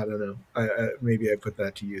 So I don't know. Maybe I put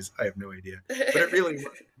that to use. I have no idea. But it really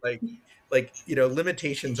was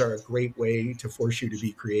limitations are a great way to force you to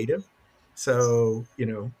be creative. So,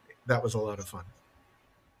 that was a lot of fun.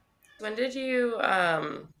 When did you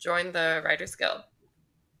join the Writers Guild?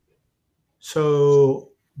 So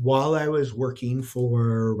while I was working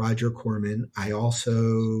for Roger Corman, I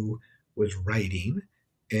also was writing,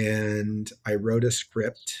 and I wrote a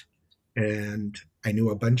script, and I knew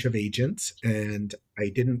a bunch of agents, and I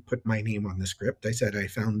didn't put my name on the script. I said I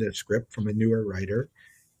found the script from a newer writer,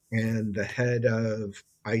 and the head of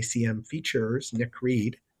ICM Features, Nick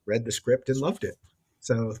Reed, read the script and loved it.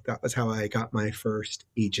 So that was how I got my first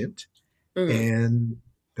agent. And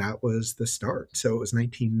that was the start. So it was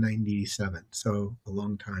 1997. So a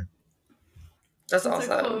long time. That's awesome.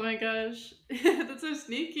 So cool. Oh my gosh. That's so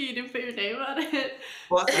sneaky. You didn't put your name on it.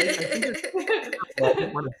 Well, I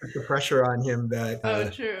didn't want to put the pressure on him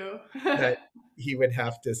that, true. that he would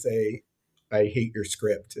have to say, I hate your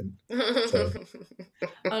script. And so.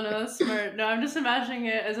 Oh no, that's smart. No, I'm just imagining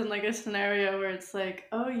it as in like a scenario where it's like,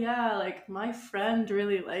 oh yeah, like my friend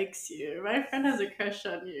really likes you. My friend has a crush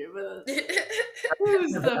on you, but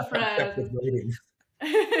who's the friend?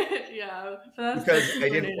 Yeah, because I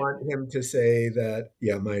didn't want him to say that,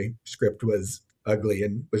 my script was ugly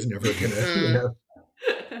and was never gonna,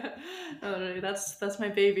 Oh no, that's my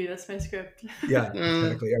baby. That's my script. Yeah,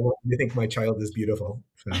 exactly. I want you to think my child is beautiful.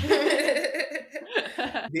 So.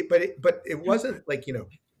 But it wasn't like,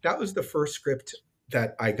 that was the first script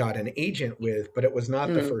that I got an agent with, but it was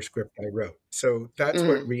not the first script I wrote. So that's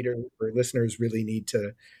what readers or listeners really need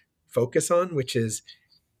to focus on, which is,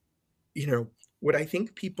 what I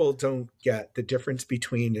think people don't get, the difference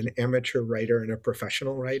between an amateur writer and a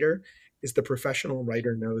professional writer, is the professional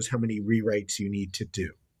writer knows how many rewrites you need to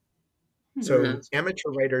do. So amateur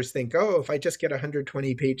writers think, oh, if I just get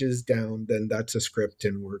 120 pages down, then that's a script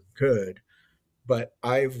and we're good. But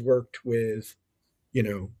I've worked with, you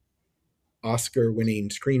know, Oscar-winning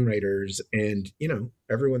screenwriters, and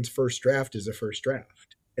everyone's first draft is a first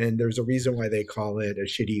draft, and there's a reason why they call it a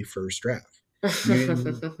shitty first draft.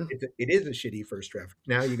 It is a shitty first draft.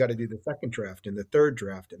 Now you got to do the second draft and the third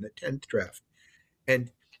draft and the 10th draft. And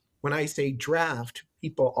when I say draft,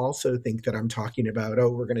 people also think that I'm talking about, oh,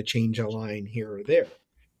 we're going to change a line here or there.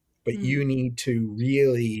 But you need to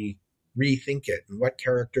really rethink it, and what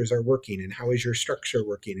characters are working and how is your structure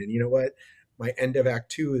working. And you know what? My end of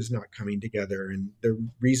Act 2 is not coming together. And the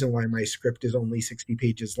reason why my script is only 60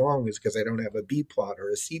 pages long is because I don't have a B plot or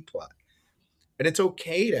a C plot. And it's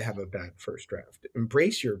okay to have a bad first draft.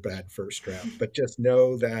 Embrace your bad first draft, but just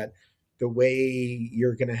know that the way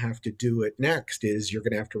you're going to have to do it next is you're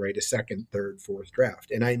going to have to write a second, third, fourth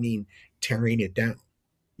draft. And I mean tearing it down,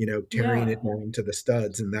 tearing it down to the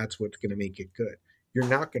studs, and that's what's going to make it good. You're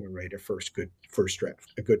not going to write a good first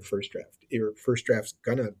draft. Your first draft's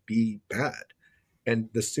going to be bad. And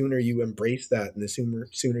the sooner you embrace that, and the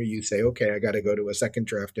sooner you say, okay, I got to go to a second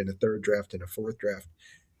draft and a third draft and a fourth draft,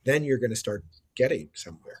 then you're going to start getting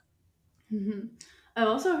somewhere. I've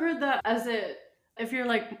also heard that if you're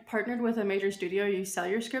like partnered with a major studio, you sell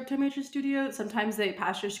your script to a major studio, sometimes they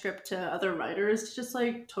pass your script to other writers to just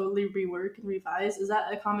like totally rework and revise. Is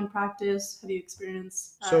that a common practice? Have you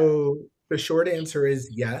experienced that? So the short answer is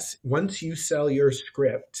yes. Once you sell your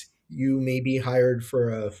script, you may be hired for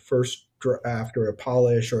a first draft or a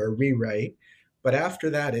polish or a rewrite, but after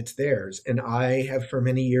that, it's theirs. And I have for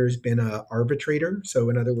many years been an arbitrator. So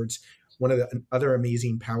in other words, one of the other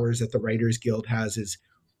amazing powers that the Writers Guild has is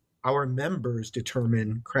our members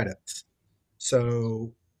determine credits.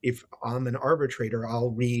 So if I'm an arbitrator,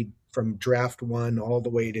 I'll read from draft 1 all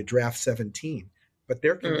the way to draft 17, but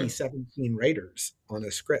there can be 17 writers on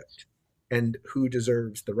a script, and who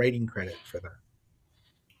deserves the writing credit for that?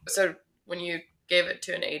 So when you gave it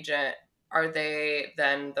to an agent, are they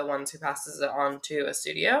then the ones who passes it on to a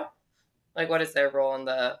studio? Like, what is their role in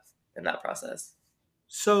that process?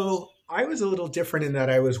 So I was a little different in that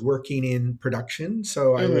I was working in production.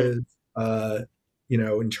 So I was,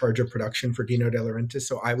 in charge of production for Dino De Laurentiis.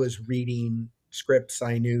 So I was reading scripts.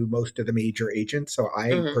 I knew most of the major agents, so I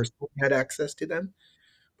personally had access to them.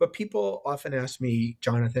 But people often ask me,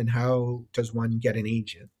 Jonathan, how does one get an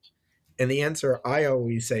agent? And the answer I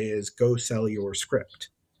always say is go sell your script,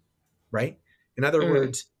 right? In other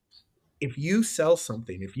words, if you sell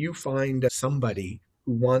something, if you find somebody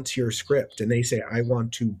who wants your script and they say, I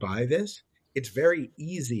want to buy this, it's very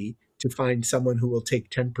easy to find someone who will take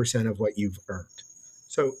 10% of what you've earned.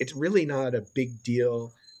 So it's really not a big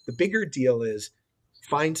deal. The bigger deal is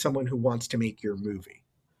find someone who wants to make your movie,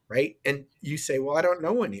 right? And you say, well, I don't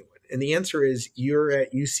know anyone. And the answer is you're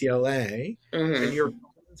at UCLA and your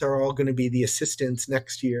friends are all going to be the assistants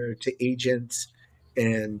next year to agents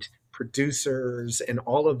and producers and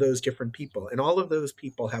all of those different people. And all of those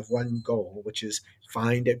people have one goal, which is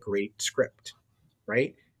find a great script,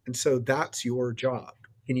 right? And so that's your job.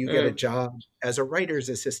 Can you get a job as a writer's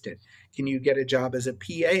assistant? Can you get a job as a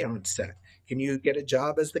PA on set? Can you get a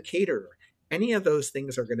job as the caterer? Any of those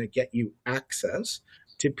things are going to get you access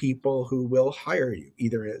to people who will hire you,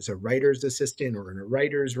 either as a writer's assistant or in a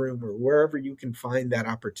writer's room or wherever you can find that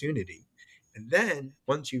opportunity. And then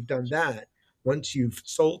once you've done that, once you've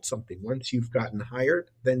sold something, once you've gotten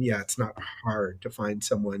hired, then it's not hard to find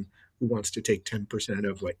someone who wants to take 10%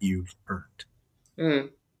 of what you've earned.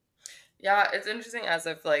 Yeah, it's interesting as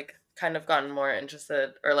I've kind of gotten more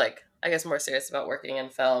interested or I guess more serious about working in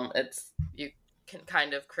film. You can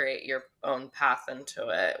kind of create your own path into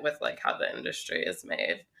it with how the industry is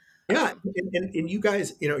made. Yeah. And you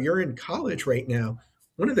guys, you're in college right now.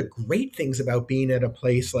 One of the great things about being at a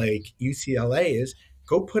place like UCLA is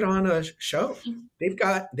go put on a show. They've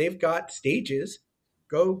got stages.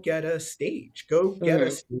 Go get a stage. Go get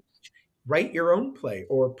a stage. Write your own play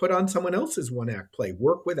or put on someone else's one-act play.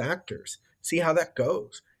 Work with actors. See how that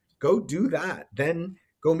goes. Go do that. Then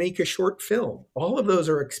go make a short film. All of those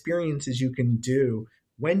are experiences you can do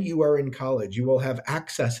when you are in college. You will have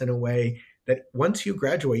access in a way that once you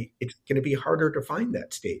graduate, it's going to be harder to find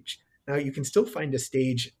that stage. Now, you can still find a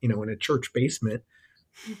stage, in a church basement,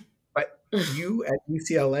 but you at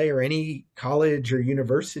UCLA or any college or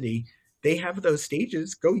university, they have those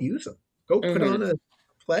stages. Go use them. Go put on a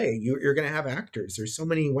play. You're going to have actors. There's so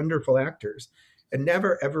many wonderful actors. And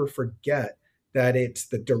never, ever forget that it's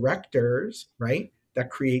the directors, right,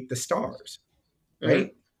 that create the stars,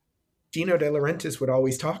 right? Dino De Laurentiis would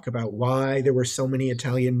always talk about why there were so many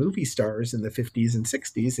Italian movie stars in the 50s and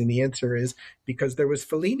 60s. And the answer is because there was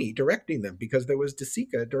Fellini directing them, because there was De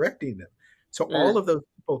Sica directing them. So all of those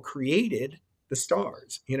people created the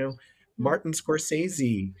stars, Martin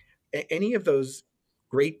Scorsese, any of those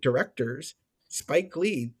great directors, Spike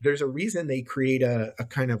Lee, there's a reason they create a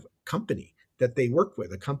kind of company that they work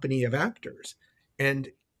with, a company of actors. And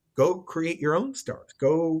go create your own stars.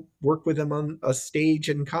 Go work with them on a stage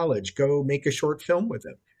in college. Go make a short film with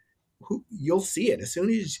them. You'll see it as soon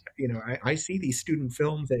as I see these student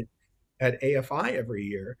films at AFI every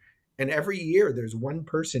year, and every year there's one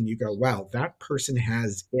person you go, wow, that person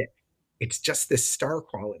has it. It's just this star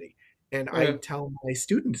quality. And I tell my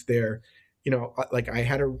students there, like I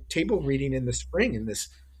had a table reading in the spring, and this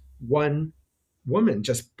one woman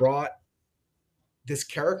just brought this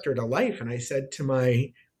character to life, and I said to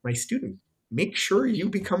my student, make sure you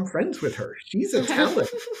become friends with her. She's a talent.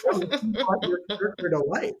 She brought your character to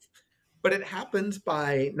life. But it happens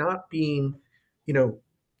by not being,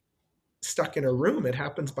 stuck in a room. It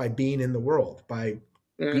happens by being in the world, by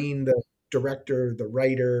being the director, the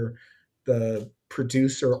writer, the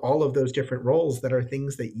producer, all of those different roles that are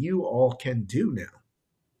things that you all can do now.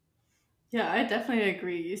 Yeah, I definitely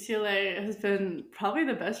agree. UCLA has been probably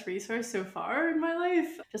the best resource so far in my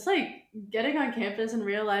life. Just like getting on campus and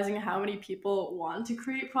realizing how many people want to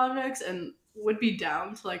create projects and would be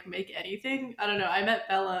down to like make anything. I don't know. I met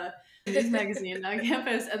Bella in this magazine on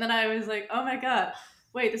campus, and then I was like, oh my God,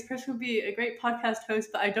 wait, this person would be a great podcast host,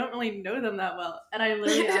 but I don't really know them that well. And I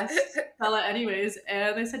literally asked Bella anyways,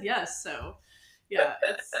 and they said yes. So yeah,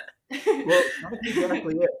 it's well, that's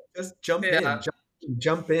exactly it. Just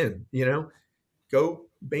jump in, go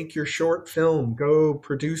make your short film, go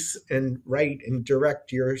produce and write and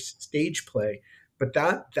direct your stage play. But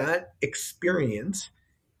that experience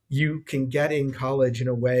you can get in college in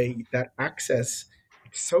a way that access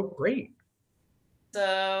is so great.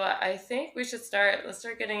 So I think we should let's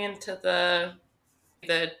start getting into the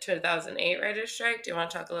 2008 writers' strike. Do you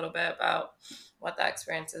want to talk a little bit about what that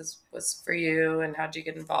experience was for you, and how did you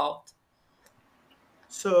get involved?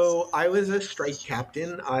 So I was a strike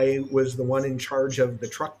captain. I was the one in charge of the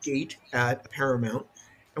truck gate at Paramount.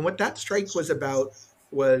 And what that strike was about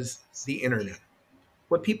was the internet.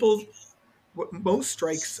 What most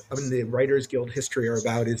strikes in the Writers Guild history are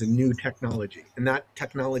about is a new technology. And that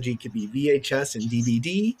technology could be VHS and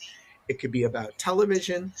DVD. It could be about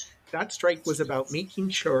television. That strike was about making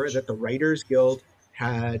sure that the Writers Guild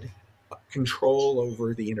had control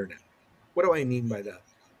over the internet. What do I mean by that?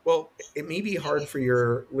 Well, it may be hard for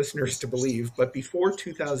your listeners to believe, but before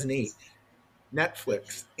 2008,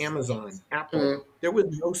 Netflix, Amazon, Apple, there was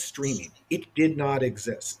no streaming. It did not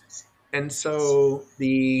exist. And so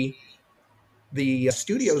the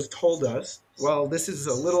studios told us, well, this is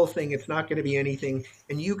a little thing. It's not going to be anything.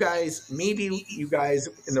 And maybe you guys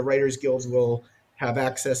in the Writers Guild will have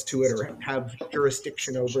access to it or have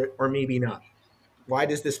jurisdiction over it, or maybe not. Why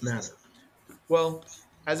does this matter? Well,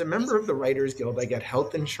 as a member of the Writers Guild, I get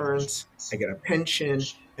health insurance, I get a pension,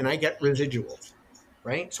 and I get residuals,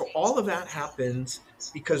 right? So all of that happens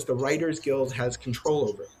because the Writers Guild has control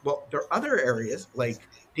over it. Well, there are other areas like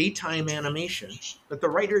daytime animation that the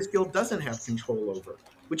Writers Guild doesn't have control over,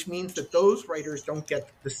 which means that those writers don't get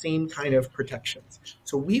the same kind of protections.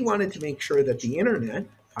 So we wanted to make sure that the internet,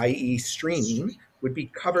 i.e. streaming, would be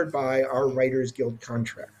covered by our Writers Guild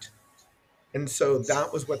contract. And so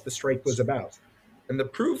that was what the strike was about. And the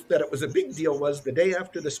proof that it was a big deal was the day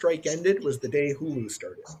after the strike ended was the day Hulu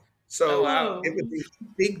started. So It was a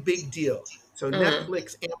big, big deal. So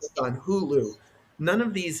Netflix, Amazon, Hulu, none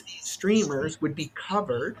of these streamers would be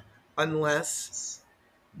covered unless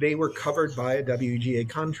they were covered by a WGA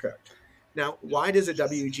contract. Now, why does a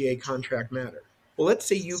WGA contract matter? Well, let's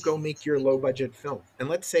say you go make your low-budget film, and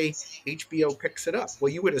let's say HBO picks it up.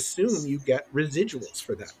 Well, you would assume you get residuals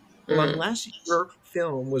for that. Well, unless your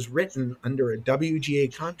film was written under a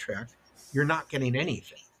WGA contract, you're not getting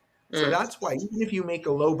anything. So that's why even if you make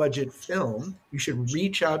a low-budget film, you should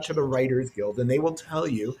reach out to the Writers Guild, and they will tell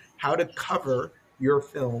you how to cover your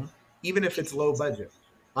film, even if it's low budget.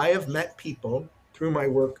 I have met people through my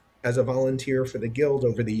work as a volunteer for the Guild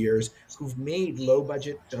over the years who've made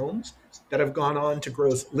low-budget films that have gone on to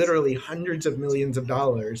gross literally hundreds of millions of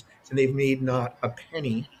dollars, and they've made not a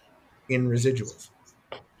penny in residuals.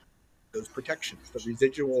 Those protections, the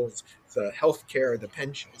residuals, the healthcare, the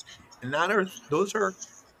pensions, and those are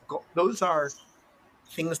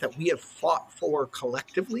things that we have fought for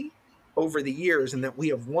collectively over the years, and that we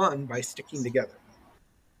have won by sticking together.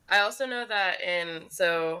 I also know that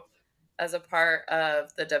as a part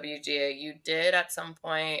of the WGA, you did at some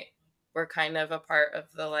point were kind of a part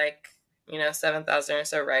of the 7,000 or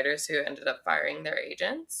so writers who ended up firing their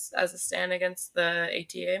agents as a stand against the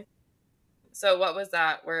ATA. So what was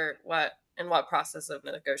that? In what process of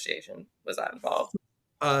negotiation was that involved?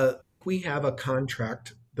 We have a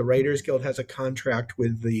contract. The Writers Guild has a contract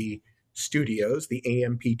with the studios, the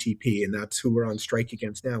AMPTP, and that's who we're on strike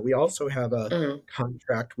against now. We also have a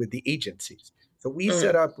contract with the agencies. So we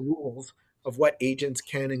set up rules of what agents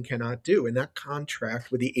can and cannot do. And that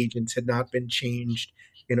contract with the agents had not been changed,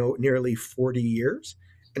 nearly 40 years.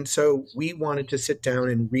 And so we wanted to sit down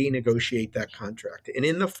and renegotiate that contract. And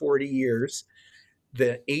in the 40 years,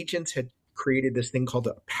 the agents had created this thing called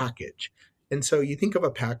a package. And so you think of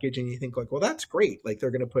a package and you think like, well, that's great. Like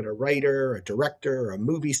they're going to put a writer, a director, a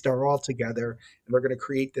movie star all together, and they're going to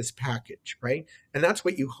create this package, right? And that's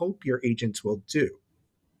what you hope your agents will do.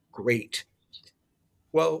 Great.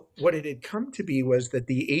 Well, what it had come to be was that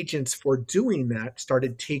the agents for doing that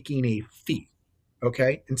started taking a fee.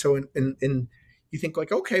 Okay. And so in you think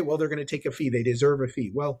like, okay, well, they're going to take a fee. They deserve a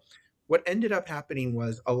fee. Well, what ended up happening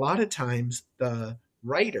was a lot of times the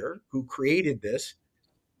writer who created this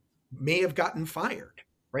may have gotten fired,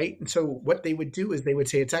 right? And so what they would do is they would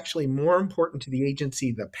say it's actually more important to the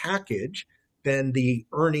agency, the package, than the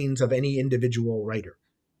earnings of any individual writer,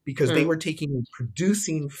 because they were taking a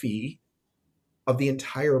producing fee of the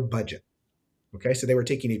entire budget. Okay, so they were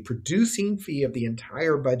taking a producing fee of the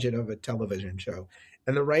entire budget of a television show.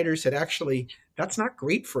 And the writer said, actually, that's not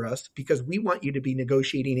great for us because we want you to be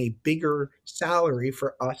negotiating a bigger salary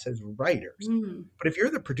for us as writers. But if you're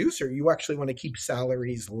the producer, you actually want to keep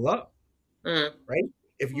salaries low, right?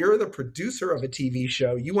 If you're the producer of a TV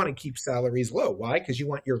show, you want to keep salaries low. Why? Because you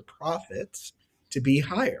want your profits to be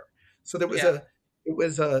higher. So there was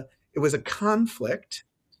it was a conflict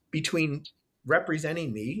between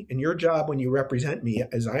representing me, and your job when you represent me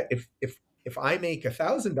is if I make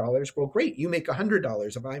 $1,000, well, great, you make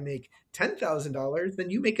 $100. If I make $10,000, then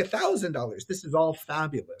you make $1,000. This is all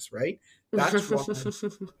fabulous, right? That's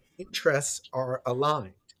why interests are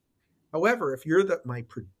aligned. However, if you're my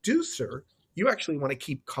producer, you actually want to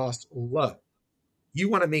keep costs low. You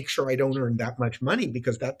want to make sure I don't earn that much money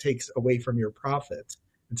because that takes away from your profits.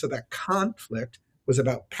 And so that conflict was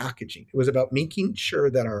about packaging. It was about making sure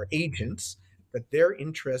that our agents, that their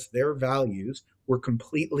interests, their values were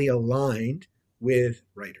completely aligned with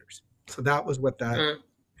writers. So that was what that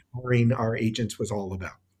hiring our agents was all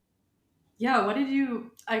about. Yeah, what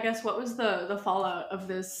was the fallout of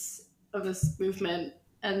this movement,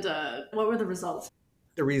 and what were the results?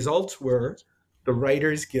 The results were the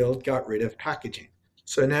Writers Guild got rid of packaging.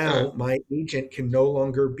 So now my agent can no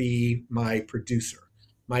longer be my producer.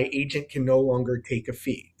 My agent can no longer take a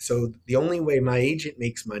fee. So the only way my agent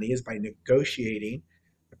makes money is by negotiating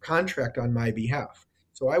a contract on my behalf.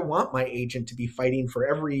 So I want my agent to be fighting for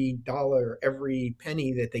every dollar, every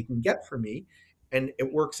penny that they can get from me. And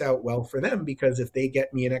it works out well for them because if they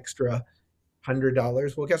get me an extra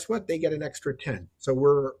 $100, well, guess what? They get an extra 10. So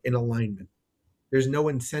we're in alignment. There's no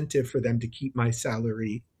incentive for them to keep my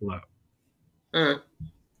salary low.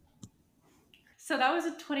 So that was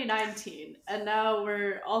in 2019, and now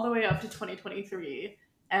we're all the way up to 2023,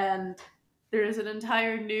 and there is an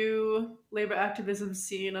entire new labor activism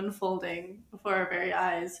scene unfolding before our very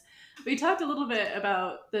eyes. We talked a little bit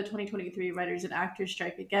about the 2023 writers and actors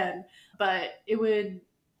strike again, but it would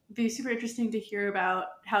be super interesting to hear about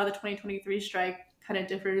how the 2023 strike kind of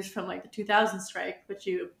differs from like the 2000 strike, which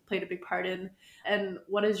you played a big part in, and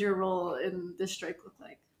what does your role in this strike look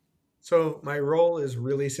like? So my role is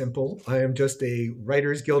really simple. I am just a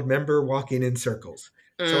Writers Guild member walking in circles.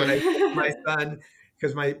 So when I took my son,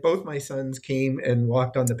 because both my sons came and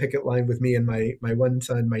walked on the picket line with me, and my one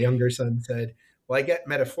son, my younger son, said, well, I get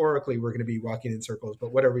metaphorically we're going to be walking in circles,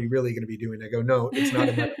 but what are we really going to be doing? I go, no, it's not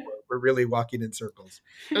a metaphor. We're really walking in circles.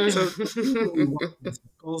 So the reason we walked in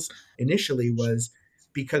circles initially was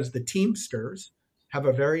because the Teamsters have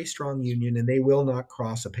a very strong union and they will not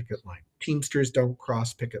cross a picket line. Teamsters don't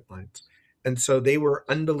cross picket lines. And so they were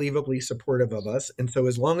unbelievably supportive of us. And so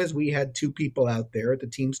as long as we had two people out there, the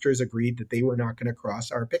Teamsters agreed that they were not going to cross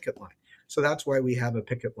our picket line. So that's why we have a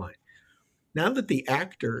picket line. Now that the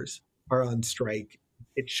actors are on strike,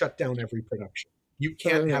 it shut down every production. You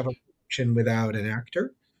can't have a production without an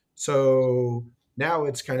actor. So now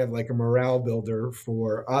it's kind of like a morale builder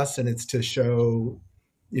for us, and it's to show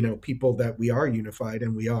people that we are unified,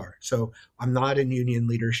 and we are. So I'm not in union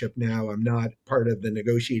leadership now. I'm not part of the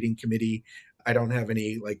negotiating committee. I don't have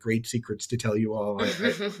any great secrets to tell you all.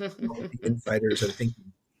 The insiders are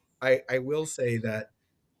thinking. I will say that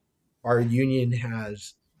our union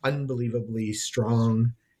has unbelievably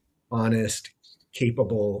strong, honest,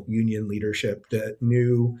 capable union leadership. The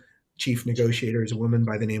new chief negotiator is a woman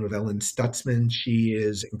by the name of Ellen Stutzman. She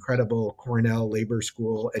is incredible, Cornell Labor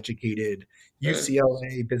School educated,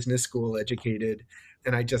 UCLA Business School educated,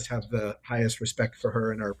 and I just have the highest respect for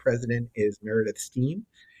her. And our president is Meredith Steen,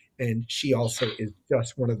 and she also is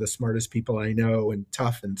just one of the smartest people I know, and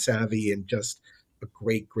tough and savvy, and just a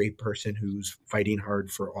great, great person who's fighting hard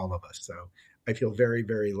for all of us. So I feel very,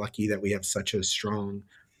 very lucky that we have such a strong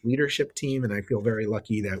leadership team, and I feel very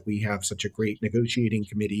lucky that we have such a great negotiating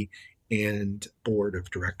committee and board of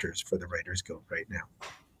directors for the Writers Guild right now.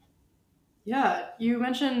 Yeah, you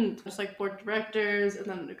mentioned just like board of directors and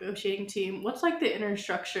then the negotiating team. What's like the inner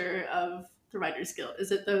structure of the Writers Guild?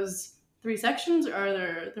 Is it those 3 sections, or are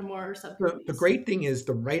there more subcommittees? The great thing is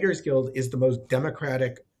the Writers Guild is the most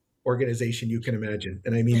democratic organization you can imagine.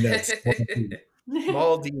 And I mean that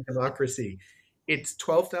small d democracy. It's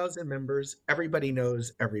 12,000 members. Everybody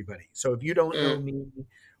knows everybody. So if you don't know me,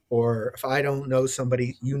 or if I don't know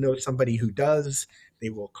somebody, you know somebody who does, they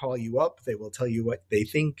will call you up. They will tell you what they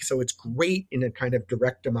think. So it's great in a kind of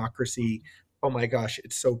direct democracy. Oh my gosh,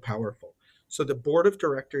 it's so powerful. So the board of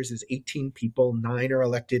directors is 18 people. 9 are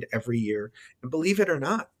elected every year. And believe it or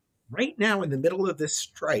not, right now in the middle of this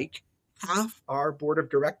strike, half our board of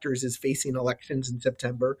directors is facing elections in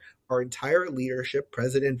September. Our entire leadership,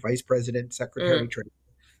 president, vice president, secretary, treasurer,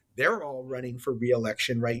 they're all running for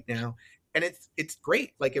re-election right now. And it's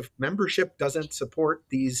great. Like, if membership doesn't support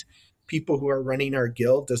these people who are running our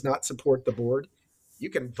guild, does not support the board, you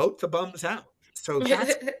can vote the bums out. So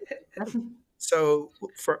that's so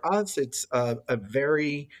for us, it's a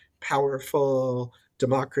very powerful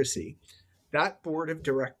democracy. That board of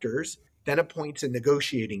directors then appoints a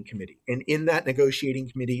negotiating committee. And in that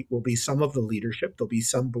negotiating committee will be some of the leadership. There'll be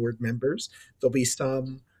some board members. There'll be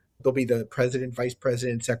the president, vice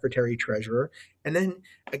president, secretary, treasurer. And then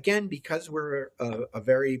again, because we're a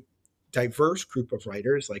very diverse group of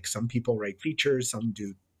writers, like some people write features, some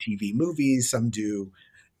do TV movies, some do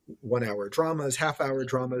 1-hour dramas, half-hour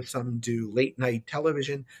dramas, some do late night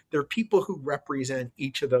television. There are people who represent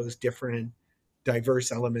each of those different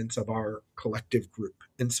diverse elements of our collective group.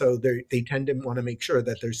 And so they tend to want to make sure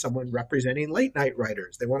that there's someone representing late night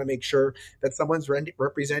writers. They want to make sure that someone's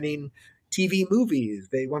representing TV movies.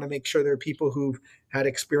 They want to make sure there are people who've had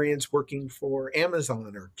experience working for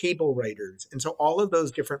Amazon or cable writers. And so all of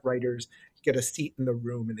those different writers get a seat in the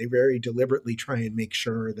room, and they very deliberately try and make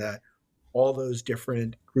sure that all those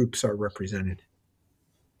different groups are represented.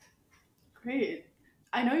 Great.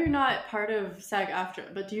 I know you're not part of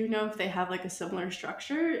SAG-AFTRA, but do you know if they have like a similar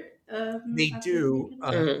structure? They do.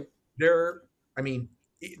 They're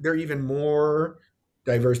even more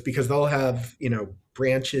diverse because they'll have,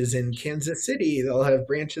 branches in Kansas City. They'll have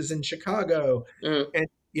branches in Chicago. And,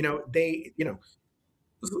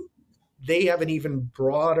 they have an even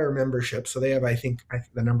broader membership. So they have, I think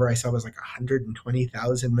the number I saw was like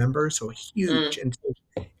 120,000 members. So huge. And so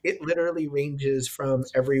it literally ranges from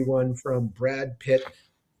everyone from Brad Pitt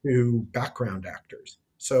to background actors.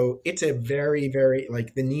 So it's a very, very,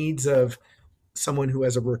 like, the needs of someone who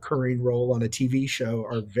has a recurring role on a TV show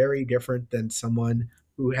are very different than someone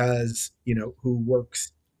who has, who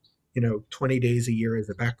works, 20 days a year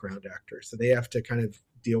as a background actor. So they have to kind of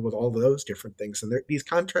deal with all of those different things. And these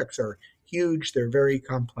contracts are huge. They're very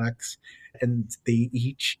complex, and they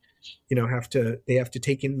each, have to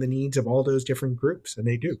take in the needs of all those different groups, and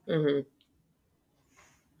they do. Mm-hmm.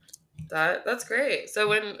 That's great. So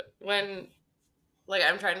when like,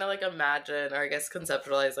 I'm trying to like imagine, or I guess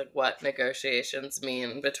conceptualize, like, what negotiations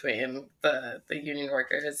mean between the union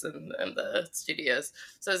workers and the studios.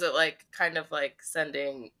 So is it like kind of like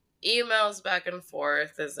sending emails back and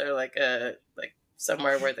forth? Is there like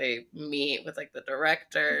somewhere where they meet with like the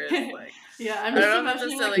directors? Like, yeah, I don't know if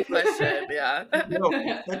it's a silly question. Yeah. No,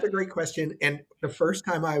 that's a great question. And the first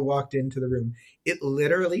time I walked into the room, it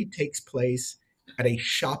literally takes place at a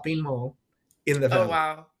shopping mall in the Valley. Oh,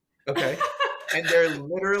 wow. Okay. And there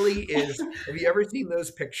literally is, have you ever seen those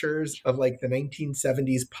pictures of like the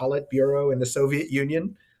 1970s Politburo in the Soviet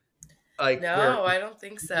Union? Like, no, I don't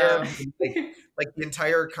think so. Like the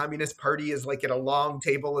entire Communist Party is like at a long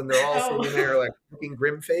table and they're all sitting there like looking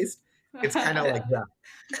grim-faced. It's kind of like that.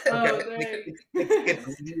 Okay.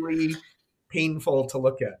 It's really painful to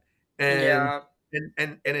look at. And,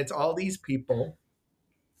 and it's all these people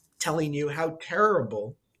telling you how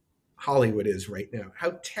terrible Hollywood is right now,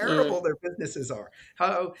 how terrible their businesses are,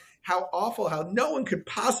 how awful, how no one could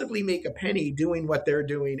possibly make a penny doing what they're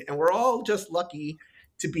doing. And we're all just lucky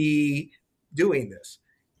to be doing this.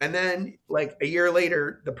 And then like a year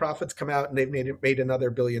later, the profits come out and they've made another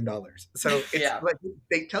 $1 billion. So it's like,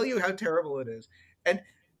 they tell you how terrible it is. And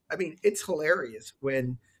I mean, it's hilarious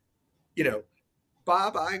when,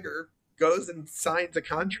 Bob Iger goes and signs a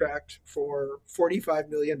contract for $45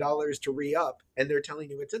 million to re-up, and they're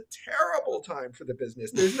telling you it's a terrible time for the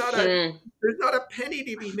business. There's not a penny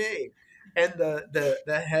to be made. And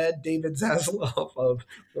the head, David Zaslav of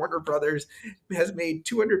Warner Brothers, has made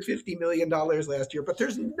 $250 million last year, but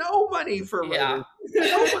there's no money for writers.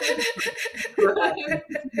 No money for actors.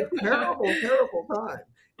 It's a terrible, terrible time.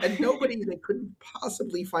 And they couldn't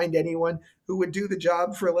possibly find anyone who would do the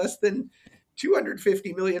job for less than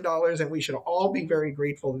 $250 million, and we should all be very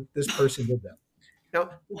grateful that this person did that.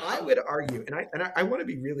 Now, I would argue, and I want to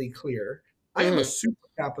be really clear, I am a super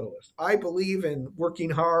capitalist. I believe in working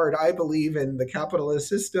hard. I believe in the capitalist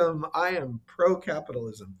system. I am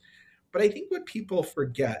pro-capitalism. But I think what people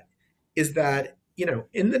forget is that,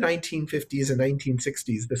 in the 1950s and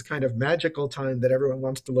 1960s, this kind of magical time that everyone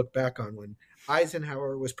wants to look back on, when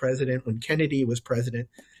Eisenhower was president, when Kennedy was president,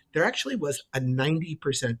 there actually was a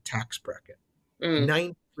 90% tax bracket.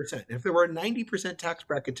 90%. If there were a 90% tax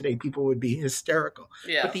bracket today, people would be hysterical.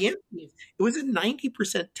 Yeah. But the answer is, it was a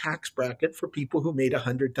 90% tax bracket for people who made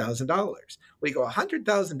 $100,000. Well, you go,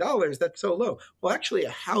 $100,000, that's so low. Well, actually,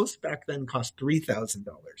 a house back then cost $3,000.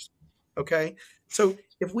 Okay? So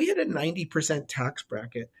if we had a 90% tax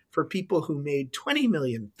bracket for people who made $20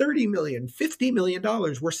 million, $30 million, $50 million,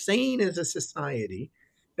 we're saying as a society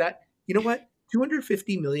that, you know what?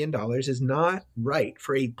 $250 million is not right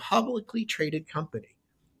for a publicly traded company.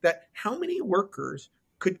 That how many workers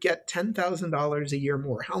could get $10,000 a year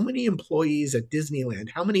more? How many employees at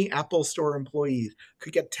Disneyland, how many Apple Store employees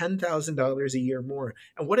could get $10,000 a year more?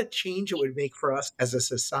 And what a change it would make for us as a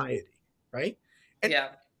society, right? And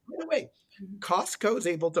by the way, Costco is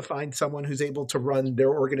able to find someone who's able to run their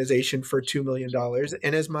organization for $2 million.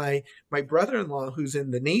 And as my brother-in-law, who's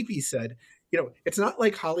in the Navy, said, it's not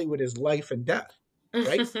like Hollywood is life and death,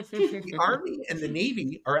 right? The Army and the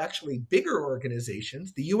Navy are actually bigger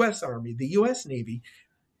organizations. The U.S. Army, the U.S. Navy,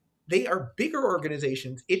 they are bigger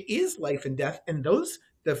organizations. It is life and death. And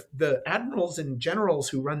the admirals and generals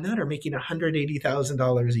who run that are making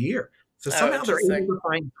 $180,000 a year. So somehow they're able to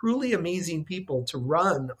find truly amazing people to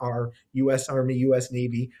run our U.S. Army, U.S.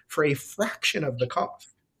 Navy for a fraction of the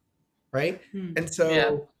cost, right? And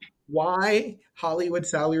so why Hollywood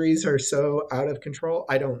salaries are so out of control,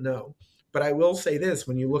 I don't know. But I will say this,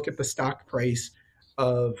 when you look at the stock price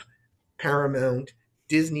of Paramount,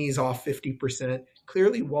 Disney's off 50%.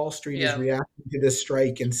 Clearly, Wall Street is reacting to this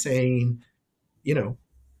strike and saying,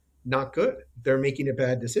 not good. They're making a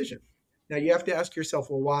bad decision. Now, you have to ask yourself,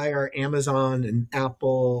 well, why are Amazon and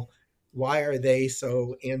Apple, why are they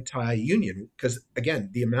so anti-union? Because,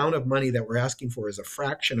 again, the amount of money that we're asking for is a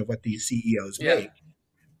fraction of what these CEOs make.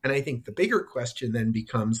 And I think the bigger question then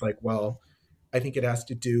becomes like, well, I think it has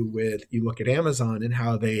to do with, you look at Amazon and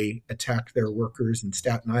how they attacked their workers in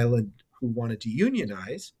Staten Island who wanted to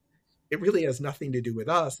unionize. It really has nothing to do with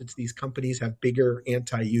us. It's these companies have bigger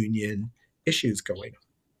anti-union issues going on.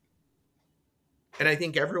 And I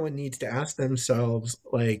think everyone needs to ask themselves,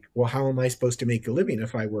 like, well, how am I supposed to make a living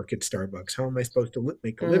if I work at Starbucks? How am I supposed to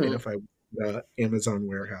make a living if I work at Amazon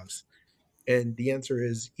warehouse? And the answer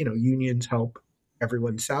is, unions help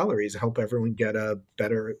everyone's salaries, help everyone get a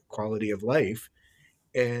better quality of life.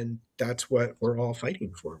 And that's what we're all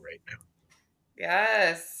fighting for right now.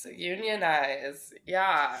 Yes, unionize.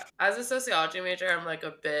 Yeah. As a sociology major, I'm like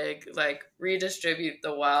a big, redistribute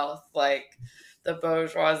the wealth, the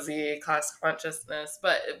bourgeoisie, class consciousness,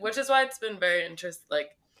 which is why it's been very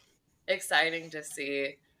exciting to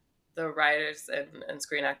see the writers and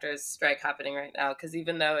screen actors strike happening right now. Because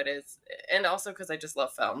even though it is, and also because I just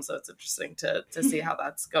love film, so it's interesting to see how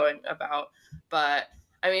that's going about. But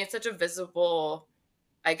I mean, it's such a visible,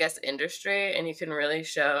 I guess, industry, and you can really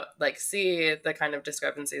see the kind of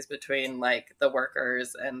discrepancies between the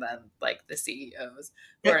workers and then the CEOs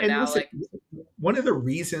who are now listen, one of the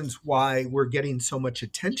reasons why we're getting so much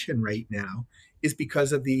attention right now is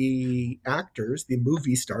because of the actors, the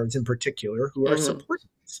movie stars in particular, who are supporting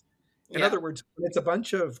us. In other words, when it's a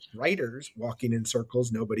bunch of writers walking in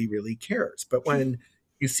circles, nobody really cares. But when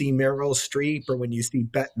you see Meryl Streep or when you see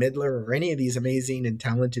Bette Midler or any of these amazing and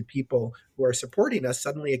talented people who are supporting us,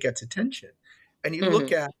 suddenly it gets attention. And you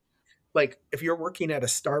look at, if you're working at a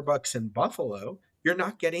Starbucks in Buffalo, you're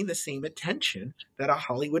not getting the same attention that a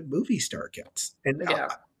Hollywood movie star gets. And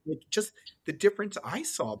just the difference I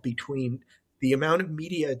saw between the amount of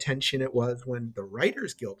media attention it was when the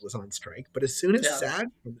Writers Guild was on strike, but as soon as SAG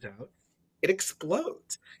comes out, it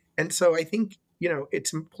explodes. And so I think,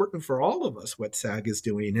 it's important for all of us what SAG is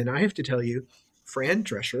doing. And I have to tell you, Fran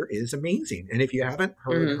Drescher is amazing. And if you haven't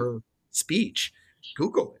heard her speech,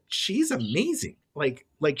 Google it. She's amazing.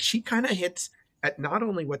 She kind of hits at not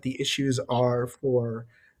only what the issues are for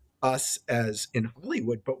us as in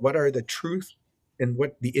Hollywood, but what are the truth and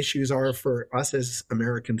what the issues are for us as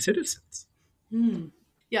American citizens.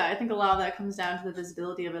 Yeah, I think a lot of that comes down to the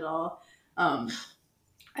visibility of it all. I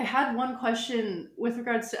had one question with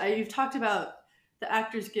regards to you've talked about the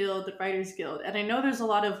Actors Guild, the Writers Guild, and I know there's a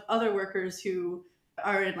lot of other workers who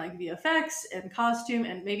are in like VFX and costume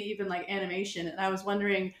and maybe even like animation. And I was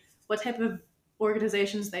wondering what type of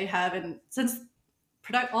organizations they have, and since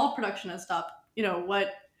all production has stopped,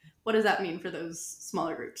 what does that mean for those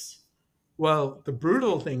smaller groups? Well, the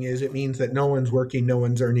brutal thing is it means that no one's working, no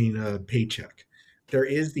one's earning a paycheck. There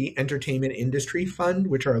is the Entertainment Industry Fund,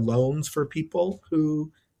 which are loans for people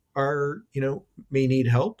who are, may need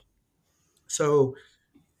help. So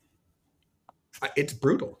it's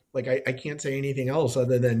brutal. Like I can't say anything else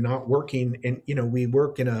other than not working. And, we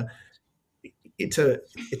work in it's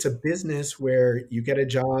a business where you get a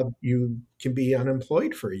job, you can be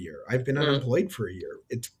unemployed for a year. I've been unemployed for a year.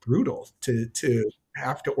 It's brutal to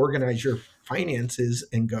have to organize your finances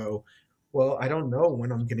and go, well, I don't know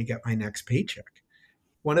when I'm going to get my next paycheck.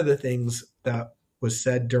 One of the things that was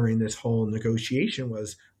said during this whole negotiation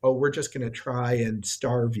was, oh, we're just going to try and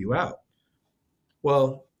starve you out.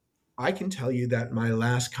 Well, I can tell you that my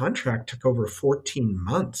last contract took over 14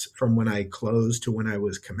 months from when I closed to when I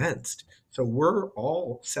was commenced. So we're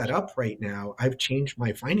all set up right now. I've changed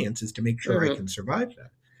my finances to make sure I can survive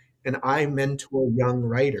that. And I mentor young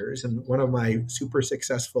writers. And one of my super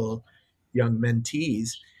successful young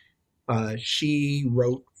mentees, she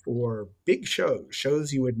wrote for big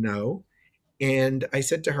shows you would know. And I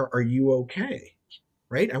said to her, are you okay?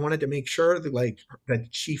 Right? I wanted to make sure that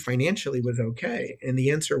she financially was okay. And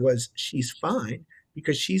the answer was she's fine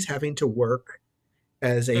because she's having to work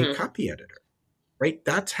as a copy editor, right?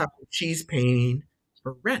 That's how she's paying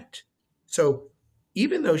her rent. So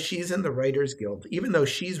even though she's in the Writers Guild, even though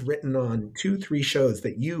she's written on 2-3 shows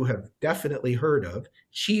that you have definitely heard of,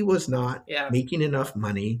 she was not making enough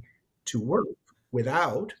money to work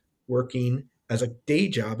without working as a day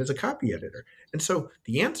job as a copy editor. And so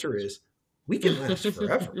the answer is, we can last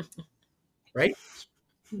forever, right?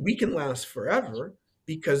 We can last forever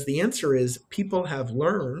because the answer is people have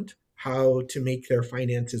learned how to make their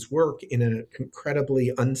finances work in an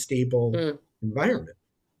incredibly unstable environment.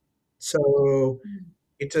 So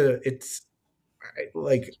it's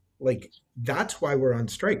like that's why we're on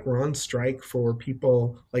strike. We're on strike for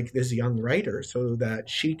people like this young writer so that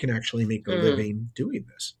she can actually make a living doing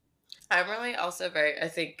this. I'm really also I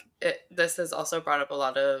think this has also brought up a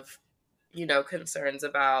lot of concerns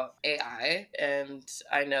about AI, and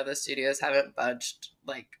I know the studios haven't budged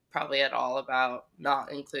probably at all about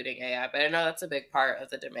not including AI, but I know that's a big part of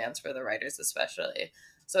the demands for the writers especially.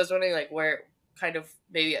 So I was wondering where kind of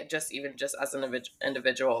maybe just as an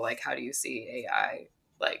individual, how do you see AI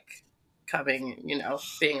coming,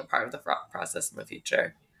 being a part of the process in the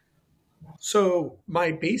future? So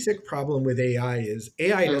my basic problem with AI is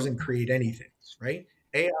AI doesn't create anything, right?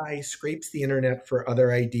 AI scrapes the internet for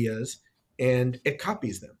other ideas and it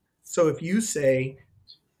copies them. So if you say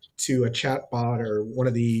to a chatbot or one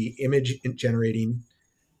of the image generating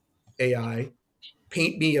AI,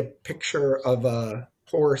 paint me a picture of a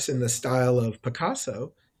horse in the style of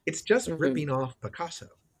Picasso, it's just ripping off Picasso.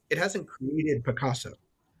 It hasn't created Picasso,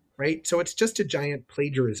 right? So it's just a giant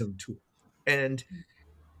plagiarism tool. And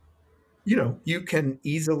you can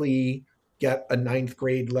easily get a 9th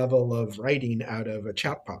grade level of writing out of a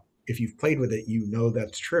chatbot. If you've played with it,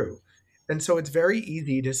 that's true. And so it's very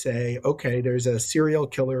easy to say, okay, there's a serial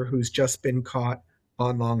killer who's just been caught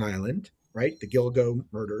on Long Island, right? The Gilgo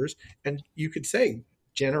murders. And you could say,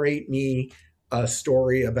 generate me a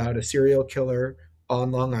story about a serial killer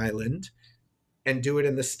on Long Island and do it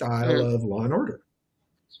in the style of Law and Order,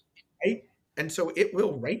 right? And so it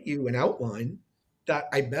will write you an outline that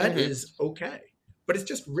I bet is okay, but it's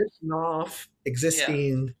just ripping off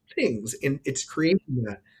existing things and it's creating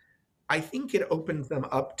that. I think it opens them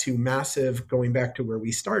up to massive, going back to where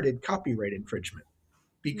we started, copyright infringement,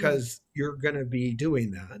 because you're going to be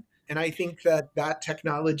doing that. And I think that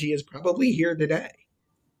technology is probably here today.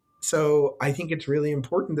 So I think it's really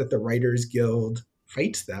important that the Writers Guild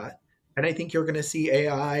fights that. And I think you're going to see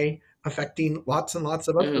AI affecting lots and lots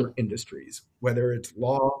of other industries, whether it's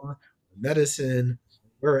law, medicine,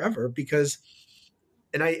 wherever, because,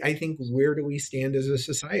 and I think, where do we stand as a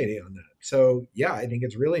society on that? So yeah, I think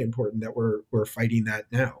it's really important that we're fighting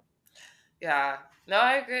that now. Yeah, no,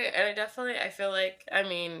 I agree. And I feel like,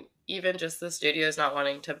 even just the studios not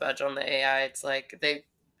wanting to budge on the AI, it's they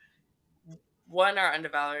are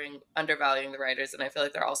undervaluing the writers, and I feel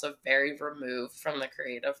like they're also very removed from the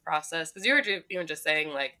creative process. Because you were even just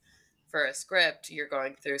saying for a script, you're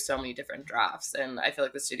going through so many different drafts. And I feel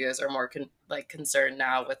like the studios are more concerned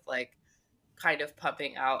now with like kind of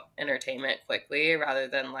pumping out entertainment quickly rather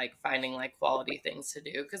than like finding like quality things to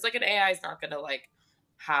do. Because like an AI is not going to like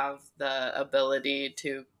have the ability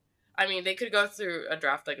to, I mean, they could go through a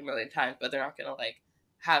draft like a million times, but they're not going to like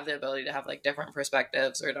have the ability to have like different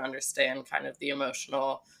perspectives or to understand kind of the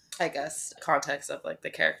emotional, I guess, context of like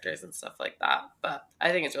the characters and stuff like that. But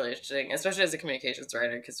I think it's really interesting, especially as a communications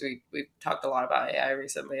writer, because we've talked a lot about AI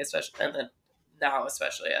recently, especially, and then now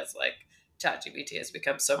especially as like ChatGPT has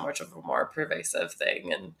become so much of a more pervasive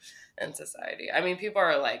thing in society. I mean, people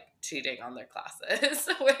are like cheating on their classes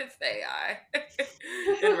with AI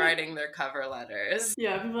and writing their cover letters.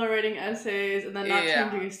 Yeah, people are writing essays and then not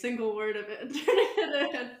changing a single word of it and turning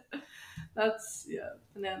it in. That's,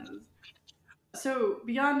 bananas. So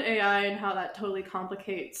beyond AI and how that totally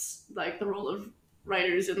complicates like the role of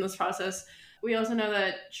writers in this process, we also know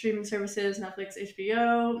that streaming services, Netflix,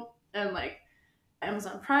 HBO, and like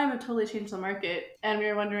Amazon Prime have totally changed the market. And we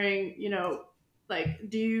were wondering, like,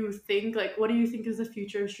 do you think, like, what do you think is the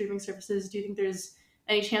future of streaming services? Do you think there's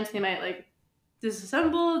any chance they might like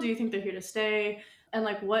disassemble? Do you think they're here to stay? And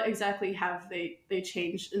like, what exactly have they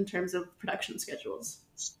changed in terms of production schedules?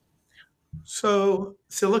 So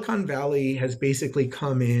Silicon Valley has basically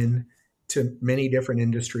come in to many different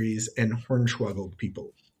industries and hornswoggled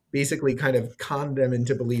people, basically kind of conned them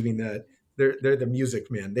into believing that they're the music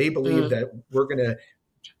man. They believe that we're going to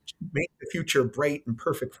make the future bright and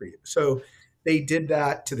perfect for you. So they did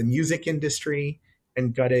that to the music industry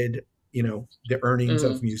and gutted, the earnings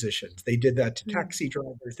of musicians. They did that to taxi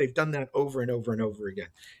drivers. They've done that over and over and over again.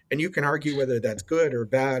 And you can argue whether that's good or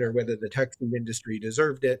bad or whether the taxi industry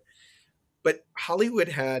deserved it. But Hollywood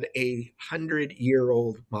had a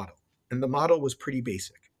 100-year-old model, and the model was pretty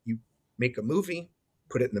basic. You make a movie,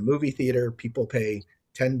 put it in the movie theater, people pay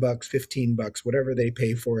 $10, $15, whatever they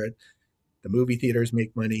pay for it. The movie theaters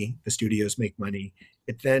make money, the studios make money.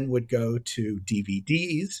 It then would go to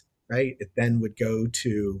DVDs, right? It then would go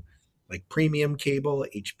to like premium cable,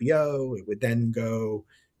 HBO. It would then go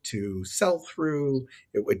to sell-through.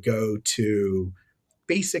 It would go to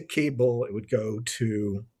basic cable. It would go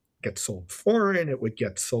to get sold foreign. It would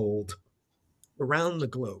get sold around the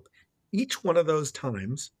globe. Each one of those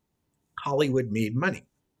times, Hollywood made money,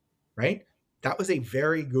 right? That was a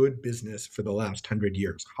very good business for the last 100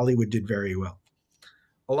 years. Hollywood did very well.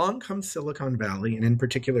 Along comes Silicon Valley, and in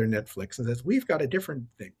particular Netflix, and says, we've got a different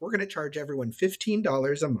thing. We're going to charge everyone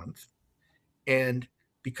 $15 a month. And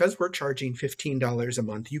because we're charging $15 a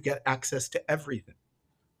month, you get access to everything.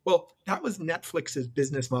 Well, that was Netflix's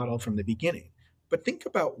business model from the beginning. But think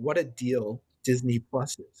about what a deal Disney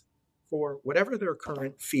Plus is. For whatever their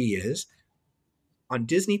current fee is, on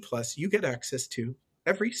Disney Plus, you get access to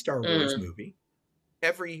every Star Wars movie,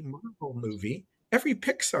 every Marvel movie, every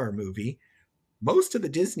Pixar movie, most of the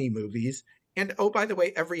Disney movies, and oh, by the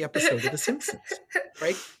way, every episode of The Simpsons,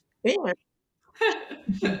 right? And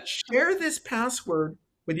you can share this password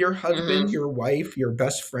with your husband, your wife, your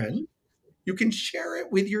best friend. You can share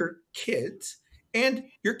it with your kids. And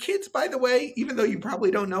your kids, by the way, even though you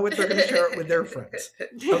probably don't know it, they're going to share it with their friends.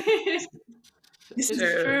 Okay? This is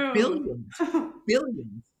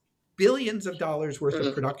billions of dollars worth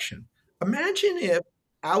of production. Imagine if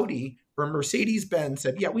Audi or Mercedes-Benz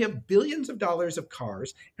said, yeah, we have billions of dollars of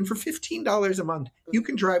cars, and for $15 a month, you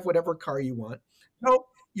can drive whatever car you want. No,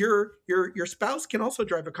 your spouse can also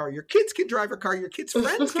drive a car. Your kids can drive a car. Your kids'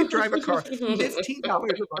 friends can drive a car. $15 a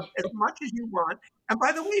month, as much as you want. And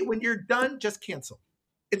by the way, when you're done, just cancel.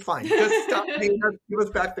 It's fine. Just stop paying us, give us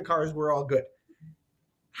back the cars. We're all good.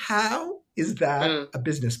 How is that a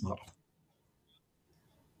business model?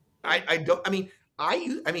 I'm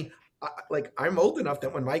old enough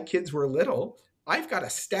that when my kids were little, I've got a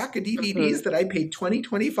stack of DVDs that I paid $20,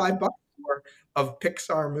 $25 for of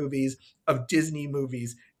Pixar movies, of Disney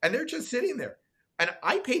movies, and they're just sitting there. And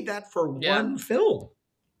I paid that for one film.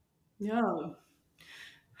 Yeah.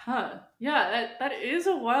 Huh. Yeah, that is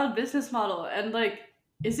a wild business model. And like,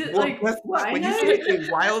 is it guess what? When you say a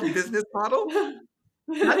wild business model,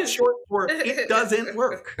 that's short for it doesn't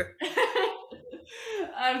work.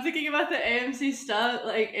 I'm thinking about the AMC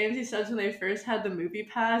stubs when they first had the movie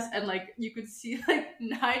pass, and like you could see like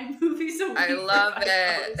 9 movies a week. I love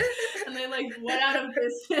it. And they like went out of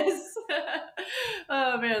business.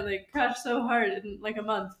 Oh man, they crashed so hard in like a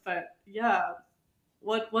month. But yeah,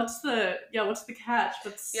 what's the catch?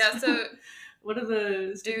 So what are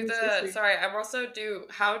the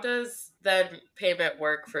how does then payment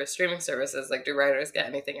work for streaming services? Like, do writers get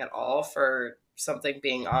anything at all for something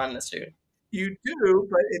being on the stream? You do,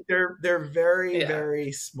 but they're very,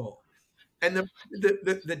 very small. And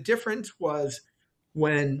the difference was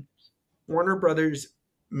when Warner Brothers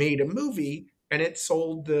made a movie and it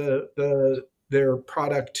sold their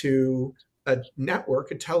product to a network,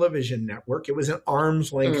 a television network. It was an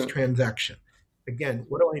arm's length transaction. Again,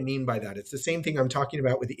 what do I mean by that? It's the same thing I'm talking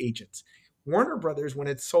about with the agents. Warner Brothers, when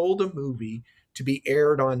it sold a movie to be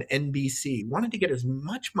aired on NBC, wanted to get as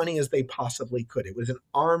much money as they possibly could. It was an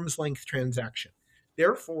arm's length transaction.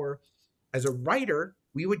 Therefore, as a writer,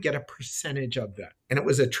 we would get a percentage of that. And it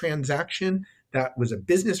was a transaction that was a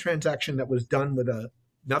business transaction that was done with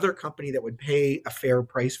another company that would pay a fair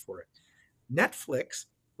price for it. Netflix,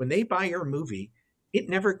 when they buy your movie, it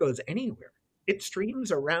never goes anywhere. It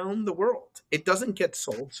streams around the world. It doesn't get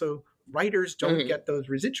sold, so writers don't get those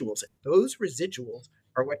residuals. Those residuals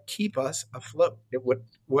are what keep us afloat.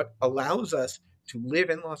 What allows us to live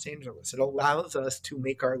in Los Angeles. It allows us to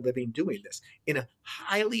make our living doing this in a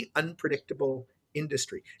highly unpredictable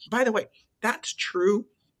industry. By the way, that's true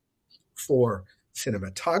for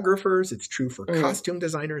cinematographers. It's true for costume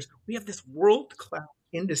designers. We have this world-class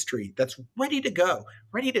industry that's ready to go,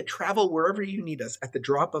 ready to travel wherever you need us at the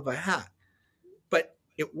drop of a hat. But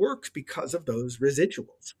it works because of those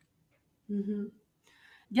residuals. Mm-hmm.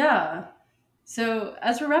 Yeah. So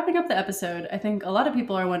as we're wrapping up the episode, I think a lot of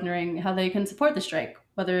people are wondering how they can support the strike,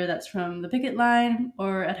 whether that's from the picket line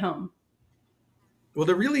or at home. Well,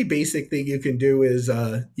 the really basic thing you can do is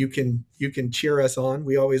you can cheer us on.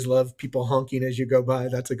 We always love people honking as you go by.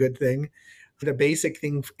 That's a good thing. The basic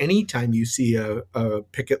thing anytime you see a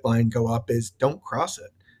picket line go up is don't cross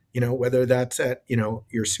it. Whether that's at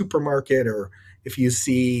your supermarket or if you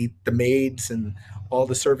see the maids and all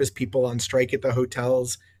the service people on strike at the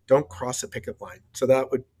hotels, don't cross a picket line. So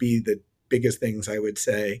that would be the biggest things I would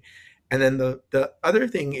say. And then the other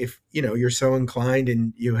thing, if you're so inclined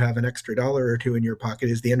and you have an extra $1 or $2 in your pocket,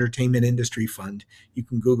 is the Entertainment Industry Fund. You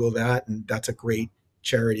can Google that, and that's a great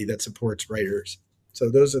charity that supports writers. So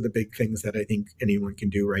those are the big things that I think anyone can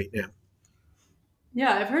do right now.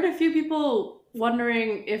 Yeah, I've heard a few people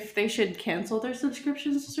wondering if they should cancel their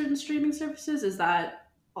subscriptions to certain streaming services. Is that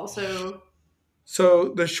also... So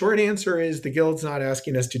the short answer is the Guild's not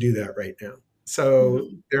asking us to do that right now. So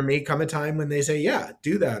there may come a time when they say, yeah,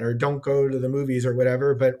 do that, or don't go to the movies or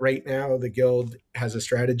whatever. But right now the Guild has a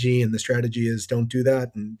strategy, and the strategy is don't do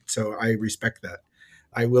that. And so I respect that.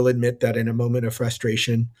 I will admit that in a moment of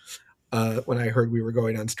frustration, when I heard we were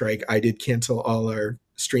going on strike, I did cancel all our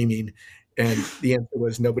streaming. And the answer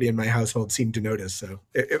was nobody in my household seemed to notice. So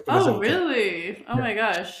it was okay. Really? Oh my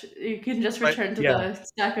gosh. You can just return to the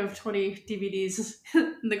stack of 20 DVDs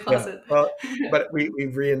in the closet. Yeah. Well, but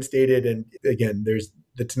we've reinstated, and again,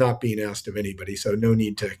 that's not being asked of anybody. So no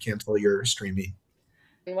need to cancel your streaming.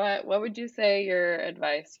 What would you say your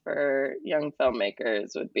advice for young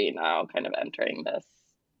filmmakers would be now kind of entering this?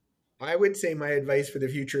 I would say my advice for the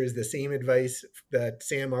future is the same advice that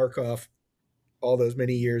Sam Arkoff all those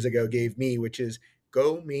many years ago gave me, which is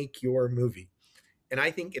go make your movie. And I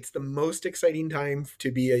think it's the most exciting time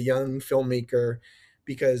to be a young filmmaker,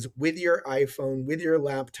 because with your iPhone, with your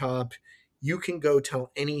laptop, you can go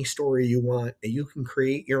tell any story you want and you can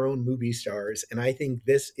create your own movie stars. And I think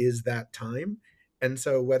this is that time. And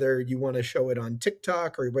so whether you want to show it on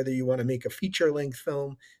TikTok or whether you want to make a feature-length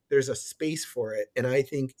film, there's a space for it. And I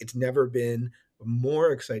think it's never been a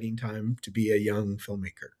more exciting time to be a young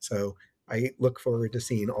filmmaker. So I look forward to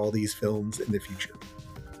seeing all these films in the future.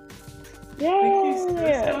 Thank you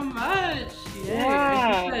so much.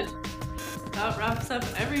 Yeah. I think that wraps up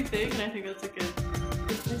everything, and I think that's a good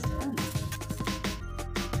place to end.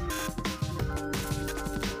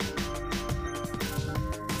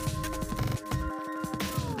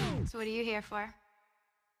 So what are you here for?